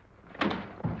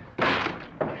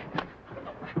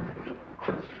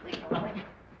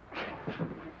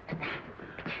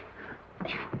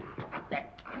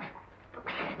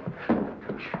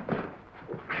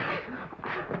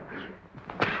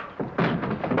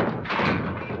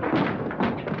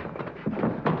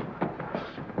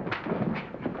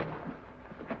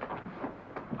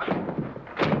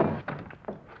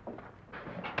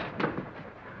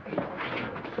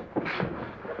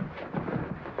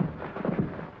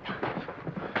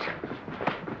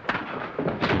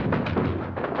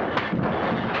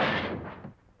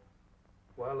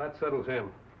 That settles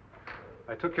him.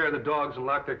 I took care of the dogs and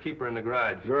locked their keeper in the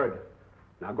garage. Good.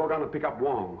 Now go down and pick up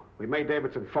Wong. We made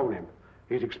Davidson phone him.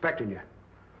 He's expecting you.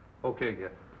 Okay,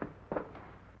 Git.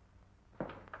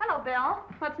 Hello, Bill.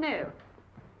 What's new?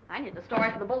 I need a story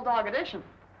for the Bulldog edition.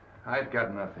 I've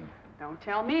got nothing. Don't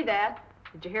tell me that.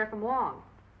 Did you hear from Wong?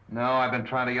 No, I've been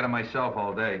trying to get him myself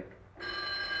all day.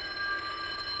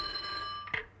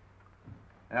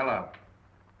 Hello.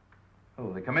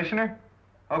 Who, the commissioner?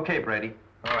 Okay, Brady.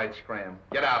 All right, scram.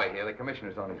 Get out of here. The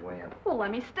commissioner's on his way in. Well, let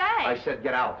me stay. I said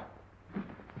get out.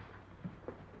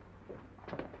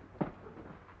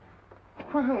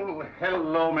 Well,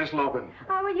 hello, Miss Logan.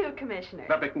 How are you, Commissioner?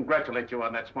 Let me congratulate you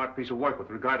on that smart piece of work with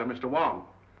regard to Mr. Wong.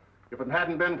 If it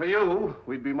hadn't been for you,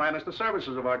 we'd be minus the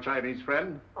services of our Chinese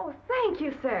friend. Oh, thank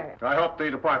you, sir. I hope the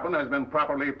department has been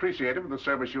properly appreciative of the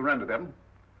service you rendered them.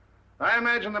 I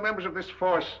imagine the members of this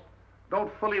force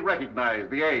don't fully recognize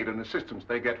the aid and assistance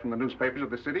they get from the newspapers of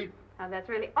the city. Oh, that's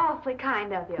really awfully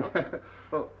kind of you.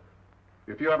 Well,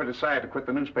 if you ever decide to quit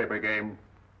the newspaper game,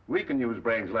 we can use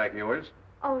brains like yours.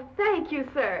 Oh, thank you,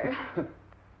 sir.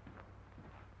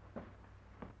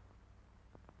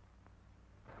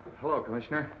 Hello,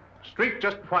 Commissioner. Street,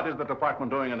 just what is the department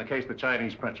doing in the case of the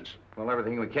Chinese princess? Well,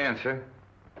 everything we can, sir.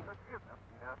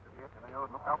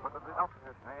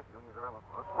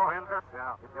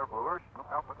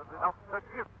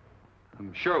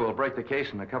 I'm sure we'll break the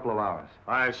case in a couple of hours.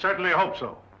 I certainly hope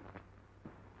so.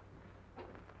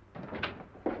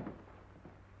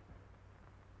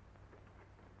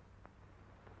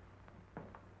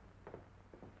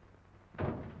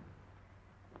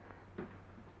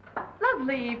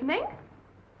 Lovely evening.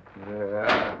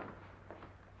 Yeah.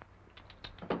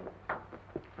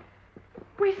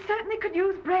 We certainly could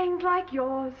use brains like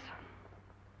yours.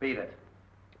 Beat it.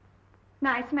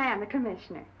 Nice man, the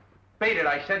Commissioner. Beat it,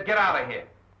 I said. Get out of here.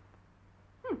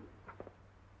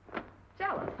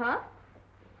 Jealous, huh?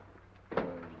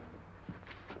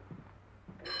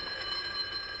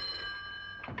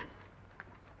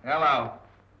 Hello.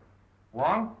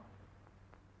 Wong?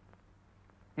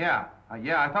 Yeah,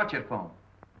 I thought you'd phone.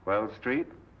 Well, Street,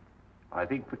 I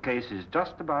think the case is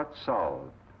just about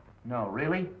solved. No,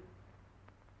 really?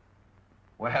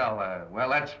 Well,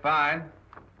 that's fine.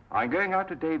 I'm going out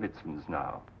to Davidson's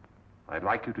now. I'd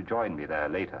like you to join me there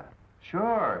later.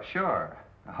 Sure.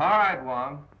 All right,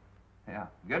 Wong. Yeah,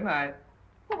 good night.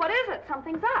 Well, what is it?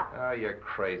 Something's up. Oh, you're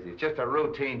crazy. It's just a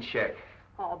routine check.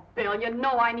 Oh, Bill, you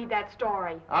know I need that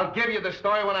story. I'll give you the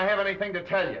story when I have anything to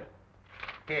tell you.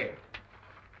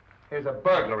 Here's a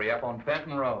burglary up on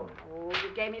Benton Road. Oh,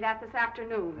 you gave me that this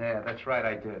afternoon. Yeah, that's right,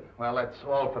 I did. Well, that's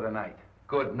all for the night.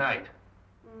 Good night.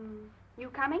 You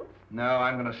coming? No,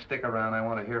 I'm going to stick around. I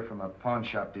want to hear from a pawn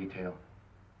shop detail.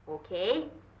 Okay.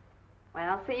 Well,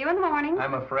 I'll see you in the morning.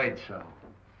 I'm afraid so.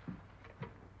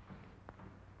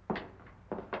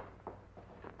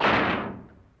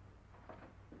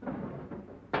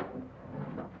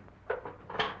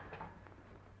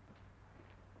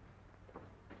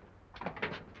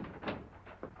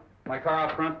 My car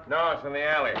out front? No, it's in the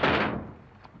alley.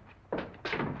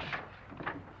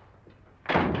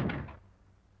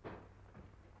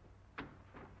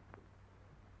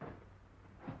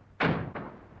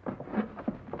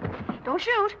 Don't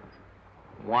shoot.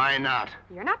 Why not?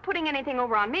 You're not putting anything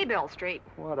over on me, Bill Street.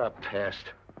 What a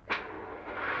pest.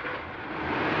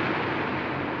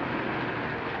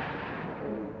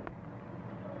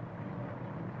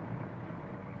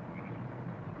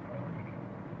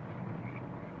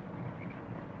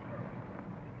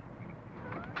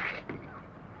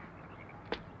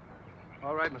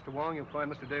 All right, Mr. Wong, you'll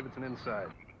find Mr. Davidson inside.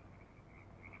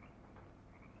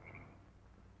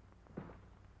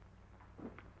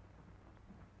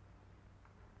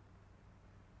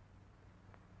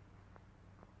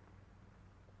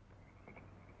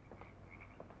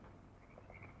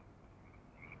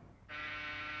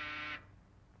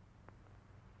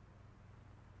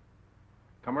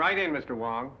 Come right in, Mr.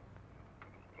 Wong.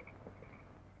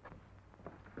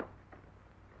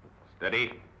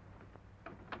 Steady.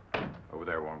 Over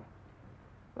there, Wong.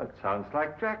 That sounds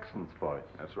like Jackson's voice.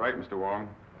 That's right, Mr. Wong.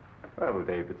 Well,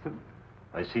 Davidson,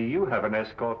 I see you have an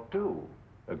escort, too.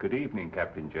 Good evening,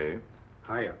 Captain J.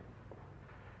 Hiya.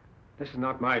 This is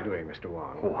not my doing, Mr.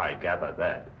 Wong. Oh, I gather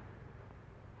that.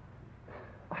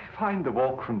 I find the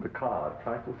walk from the car a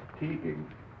trifle fatiguing.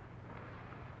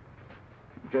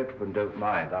 If you gentlemen don't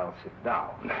mind, I'll sit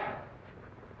down.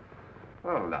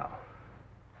 Well, now,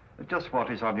 just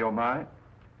what is on your mind?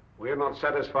 We're not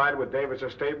satisfied with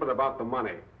Davis' statement about the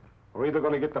money. We're either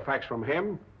going to get the facts from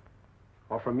him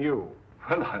or from you.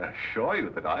 Well, I assure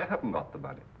you that I haven't got the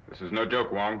money. This is no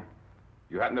joke, Wong.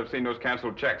 You happen to have seen those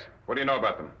canceled checks. What do you know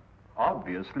about them?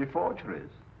 Obviously forgeries.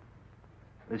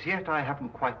 As yet, I haven't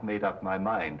quite made up my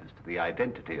mind as to the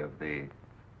identity of the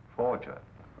forger.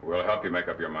 We'll help you make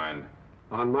up your mind.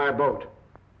 On my boat.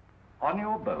 On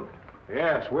your boat?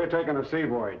 Yes, we're taking a sea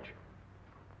voyage.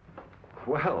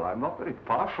 Well, I'm not very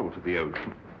partial to the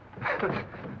ocean.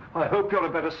 I hope you're a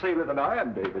better sailor than I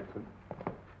am, Davidson.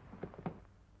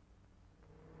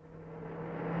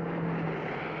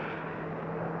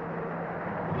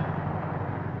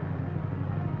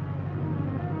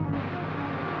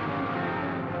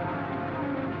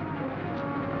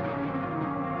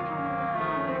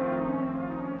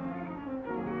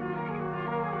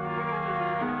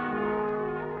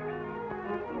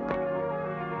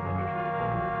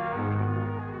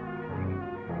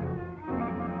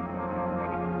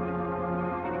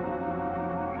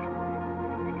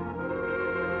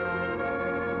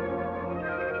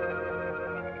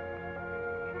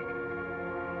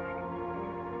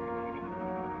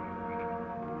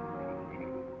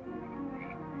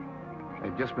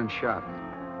 They've just been shot.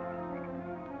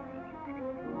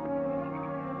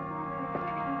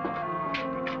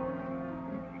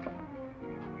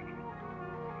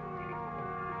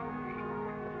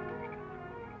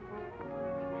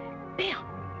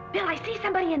 Bill, I see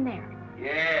somebody in there.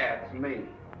 Yeah, it's me.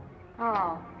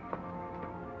 Oh.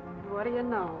 What do you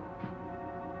know?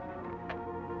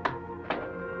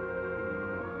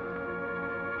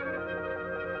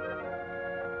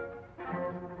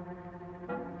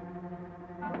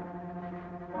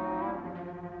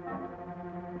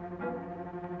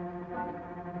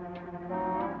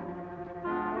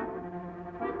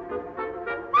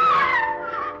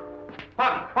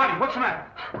 Bonnie, what's the matter?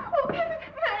 Oh, get in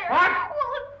there. What?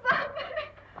 Oh, it's something.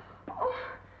 Oh.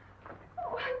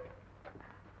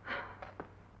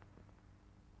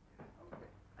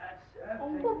 Oh,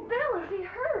 well, Bill, is he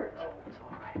hurt? It's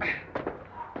all right.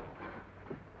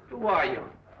 Who are you?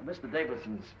 Mr.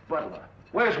 Davidson's butler.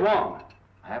 Where's Wong?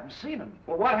 I haven't seen him.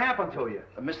 Well, what happened to you?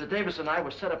 Mr. Davidson and I were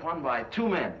set upon by two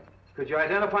men. Could you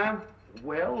identify him?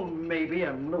 Well, maybe.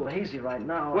 I'm a little hazy right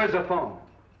now. Where's the phone?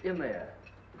 In there.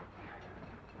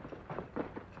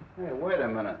 Hey, wait a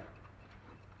minute.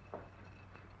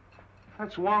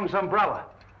 That's Wong's umbrella.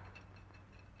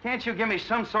 Can't you give me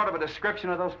some sort of a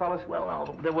description of those fellas?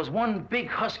 Well, there was one big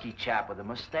husky chap with a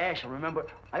mustache, I remember.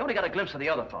 I only got a glimpse of the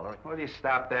other fella. Will you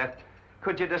stop that?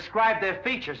 Could you describe their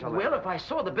features a little? Well, if I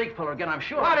saw the big fella again, I'm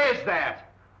sure. What is that?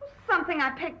 Something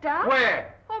I picked up.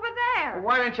 Where? Over there. Well,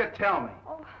 why didn't you tell me?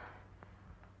 Oh.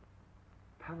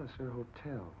 Palliser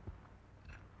Hotel.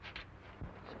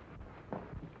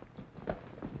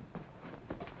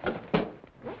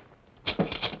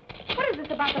 What is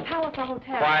this about the Palliser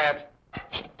Hotel? Quiet.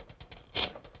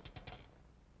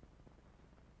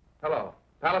 Hello.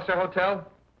 Palliser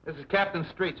Hotel? This is Captain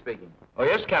Street speaking. Oh,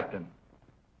 yes, Captain.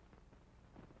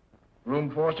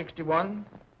 Room 461?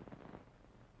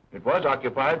 It was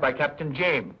occupied by Captain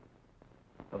James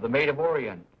of the Maid of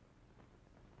Orient.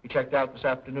 He checked out this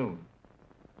afternoon.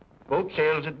 Boat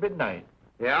sails at midnight.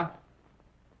 Yeah?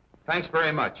 Thanks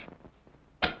very much.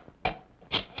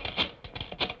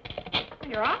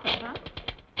 Your office, huh?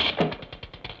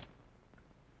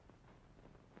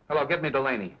 Hello, get me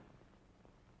Delaney.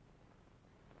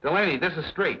 Delaney, this is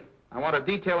Street. I want to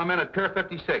detail a man at Pier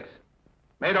 56.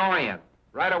 Maid Orient.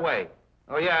 Right away.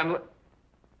 Oh, yeah, and...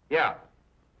 Yeah.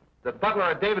 The butler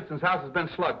at Davidson's house has been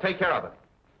slugged. Take care of it.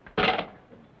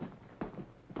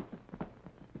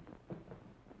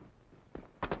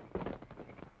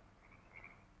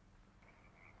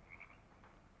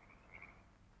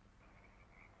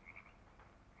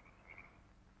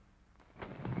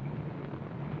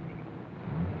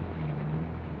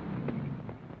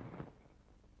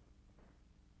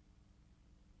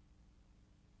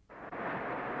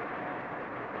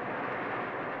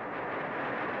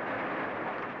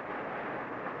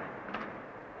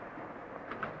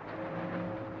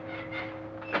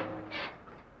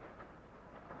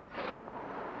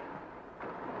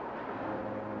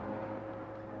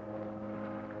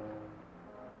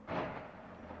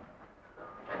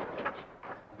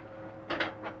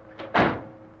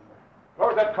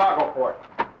 Close that cargo port.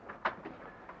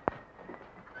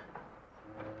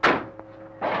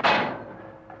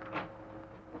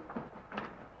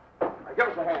 Now, give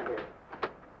us a hand here.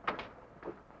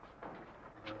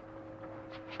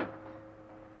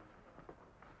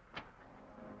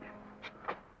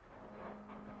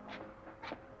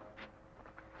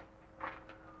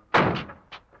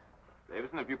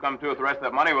 Davidson, if you come to with the rest of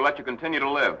that money, we'll let you continue to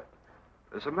live.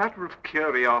 As a matter of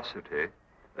curiosity,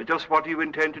 just what do you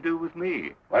intend to do with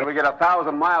me? When we get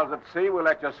 1,000 miles at sea, we'll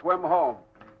let you swim home.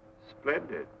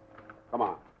 Splendid. Come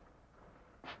on.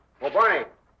 Oh, Barney.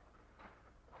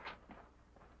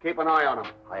 Keep an eye on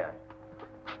him. Aye, aye.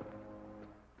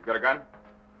 You got a gun?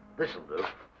 This'll do.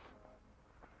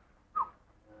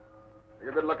 Take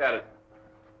a good look at it.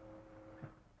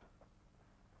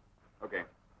 Okay.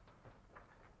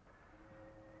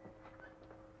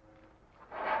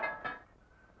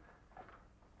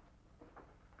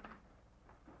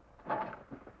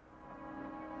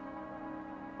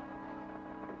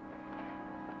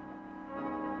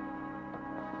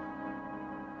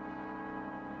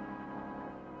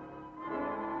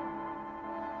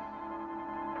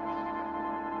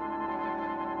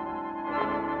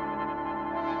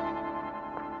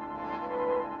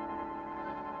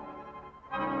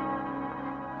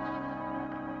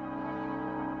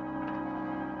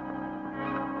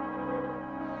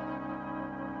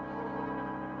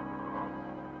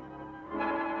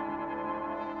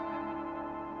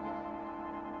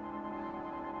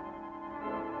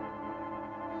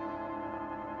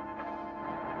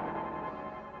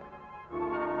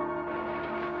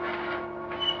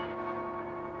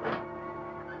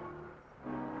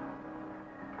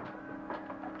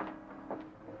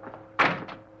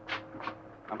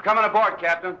 Coming aboard,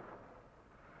 Captain.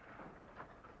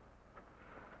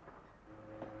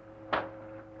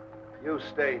 You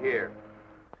stay here.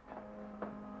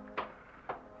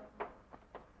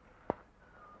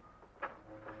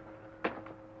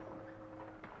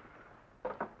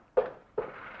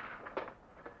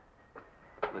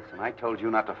 Listen, I told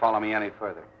you not to follow me any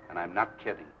further, and I'm not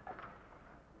kidding.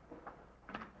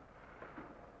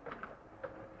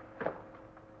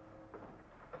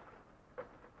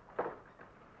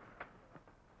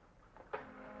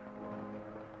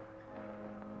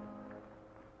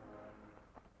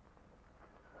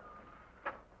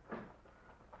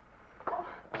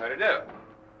 How'd do?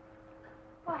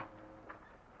 What?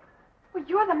 Well,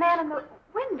 you're the man in the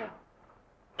window.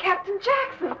 Captain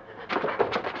Jackson.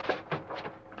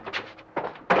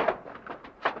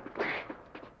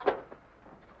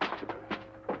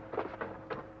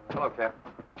 Hello,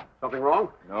 Captain. Something wrong?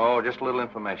 No, just a little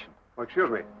information. Oh,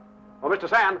 excuse me. Oh, Mr.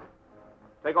 Sand,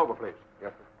 take over, please.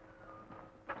 Yes, sir.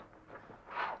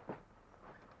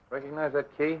 Recognize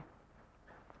that key?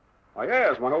 Oh,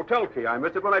 yes, my hotel key. I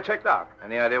missed it when I checked out.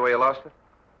 Any idea where you lost it?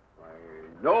 Why,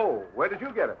 no. Where did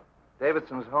you get it?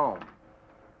 Davidson's home.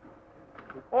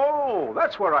 Oh,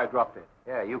 that's where I dropped it.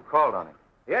 Yeah, you called on him.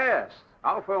 Yes.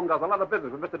 Our firm does a lot of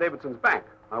business with Mr. Davidson's bank.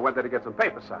 I went there to get some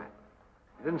papers signed.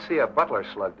 You didn't see a butler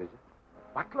slug, did you?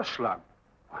 Butler slug?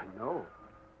 I know.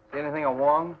 See anything of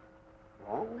Wong?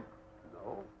 Wong?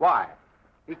 No. Why?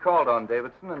 He called on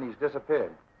Davidson, and he's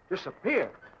disappeared.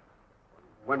 Disappeared?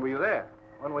 When were you there?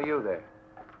 When were you there?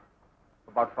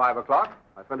 About 5 o'clock.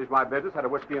 I finished my business, had a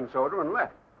whiskey and soda, and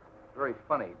left. Very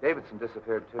funny. Davidson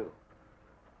disappeared, too.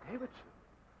 Davidson?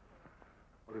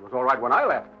 Well, he was all right when I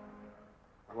left.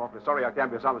 I'm awfully sorry I can't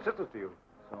be of some assistance to you.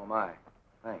 So am I.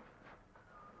 Thanks.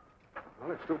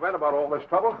 Well, it's too bad about all this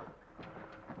trouble.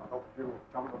 I hope you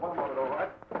come to the bottom of it all right.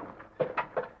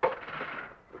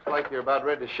 Looks like you're about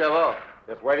ready to shove off.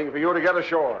 Just waiting for you to get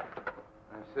ashore.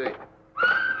 I see.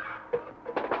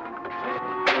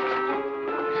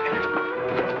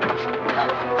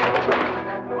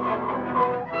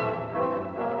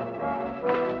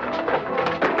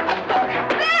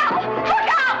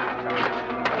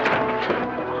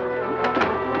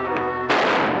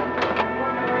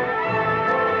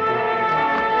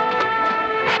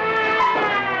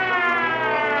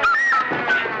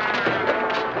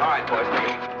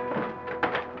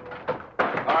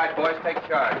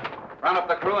 Round up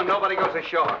the crew and nobody goes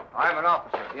ashore. I'm an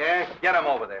officer. Yeah? Get him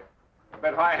over there. A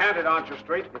bit high-handed, aren't you,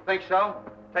 Street? You think so?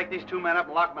 Take these two men up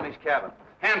and lock them in his cabin.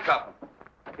 Handcuff them.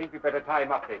 I think we better tie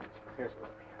him up, Davis. Yes, sir.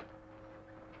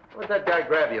 What'd that guy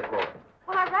grab you for?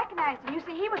 Well, I recognized him. You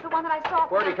see, he was the one that I saw...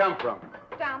 Where'd he come from?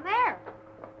 Down there.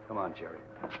 Come on, Jerry.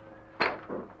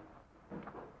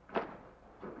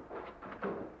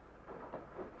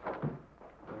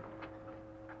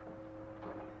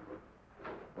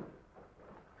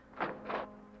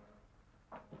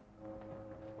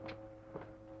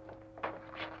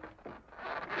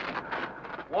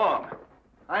 Wong,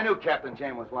 I knew Captain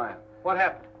James was lying. What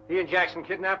happened? He and Jackson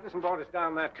kidnapped us and brought us down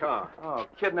in that car. Oh,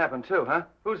 kidnapping too, huh?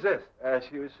 Who's this? As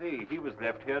you see, he was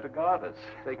left here to guard us.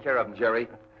 Take care of him, Jerry.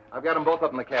 I've got them both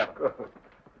up in the cabin. Good.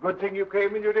 Good thing you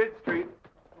came when you did, Street.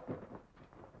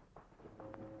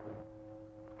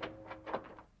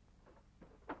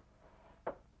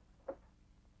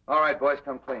 All right, boys,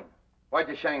 come clean. Why'd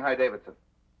you Shanghai Davidson?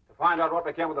 To find out what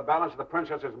became of the balance of the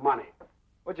princess's money.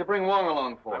 What'd you bring Wong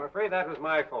along for? I'm afraid that was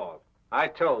my fault. I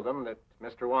told them that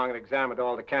Mr. Wong had examined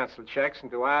all the canceled checks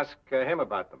and to ask him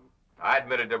about them. I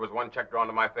admitted there was one check drawn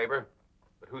to my favor,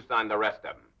 but who signed the rest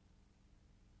of them?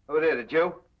 Who did it,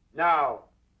 you? No.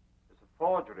 There's a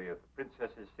forgery of the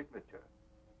princess's signature.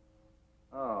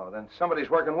 Oh, then somebody's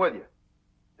working with you.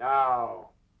 No.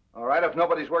 All right, if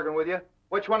nobody's working with you,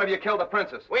 which one of you killed the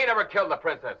princess? We never killed the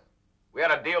princess. We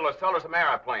had a deal to sell her some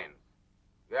airplanes.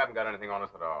 You haven't got anything on us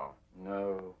at all.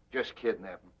 No, just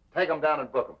kidnap them. Take them down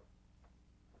and book them.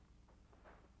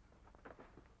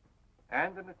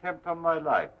 And an attempt on my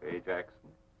life, eh, Jackson?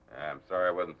 I'm sorry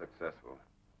I wasn't successful.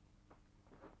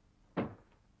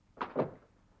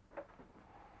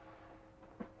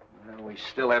 Well, we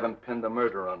still haven't pinned the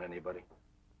murder on anybody.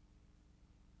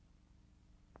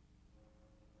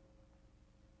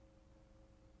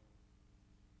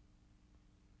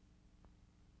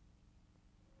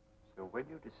 So when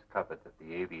you discovered that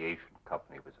the aviation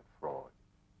company was a fraud,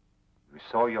 you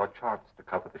saw your chance to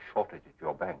cover the shortage at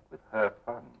your bank with her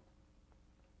funds.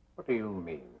 What do you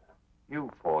mean?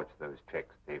 You forged those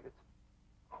checks, Davidson.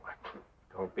 Oh,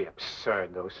 don't be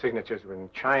absurd. Those signatures were in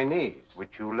Chinese.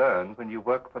 Which you learned when you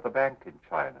worked for the bank in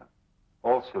China.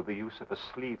 Also the use of a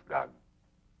sleeve gun.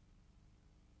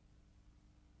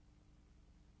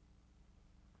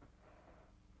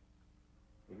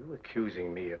 Are you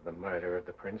accusing me of the murder of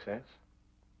the princess?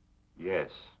 Yes.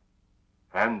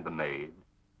 And the maid.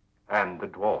 And the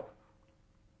dwarf.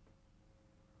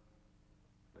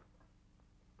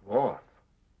 Dwarf?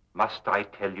 Must I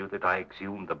tell you that I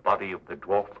exhumed the body of the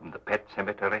dwarf from the pet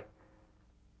cemetery?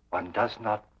 One does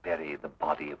not bury the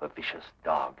body of a vicious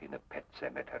dog in a pet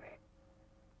cemetery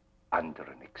under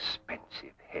an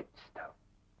expensive headstone.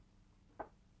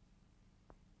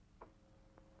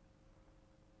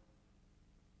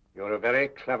 You're a very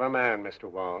clever man, Mr.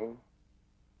 Wong.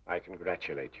 I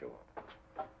congratulate you.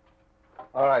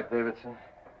 All right, Davidson.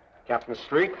 Captain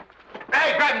Street?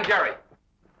 Hey, grab him, Jerry!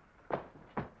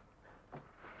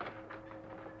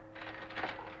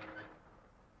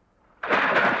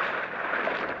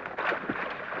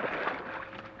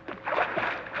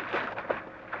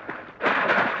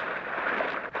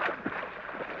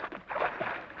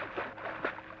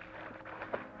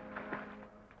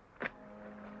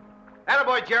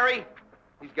 Attaboy, Jerry.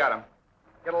 He's got him.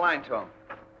 Get a line to him.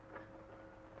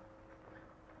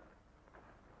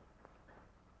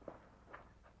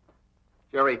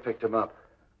 Jerry picked him up.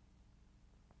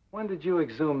 When did you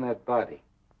exhume that body?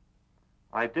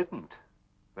 I didn't.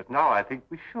 But now I think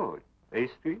we should. Eh,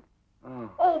 Street?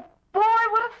 Oh, boy,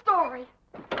 what a story.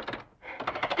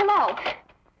 Hello.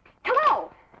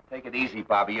 Hello. Take it easy,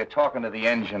 Bobby. You're talking to the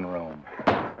engine room.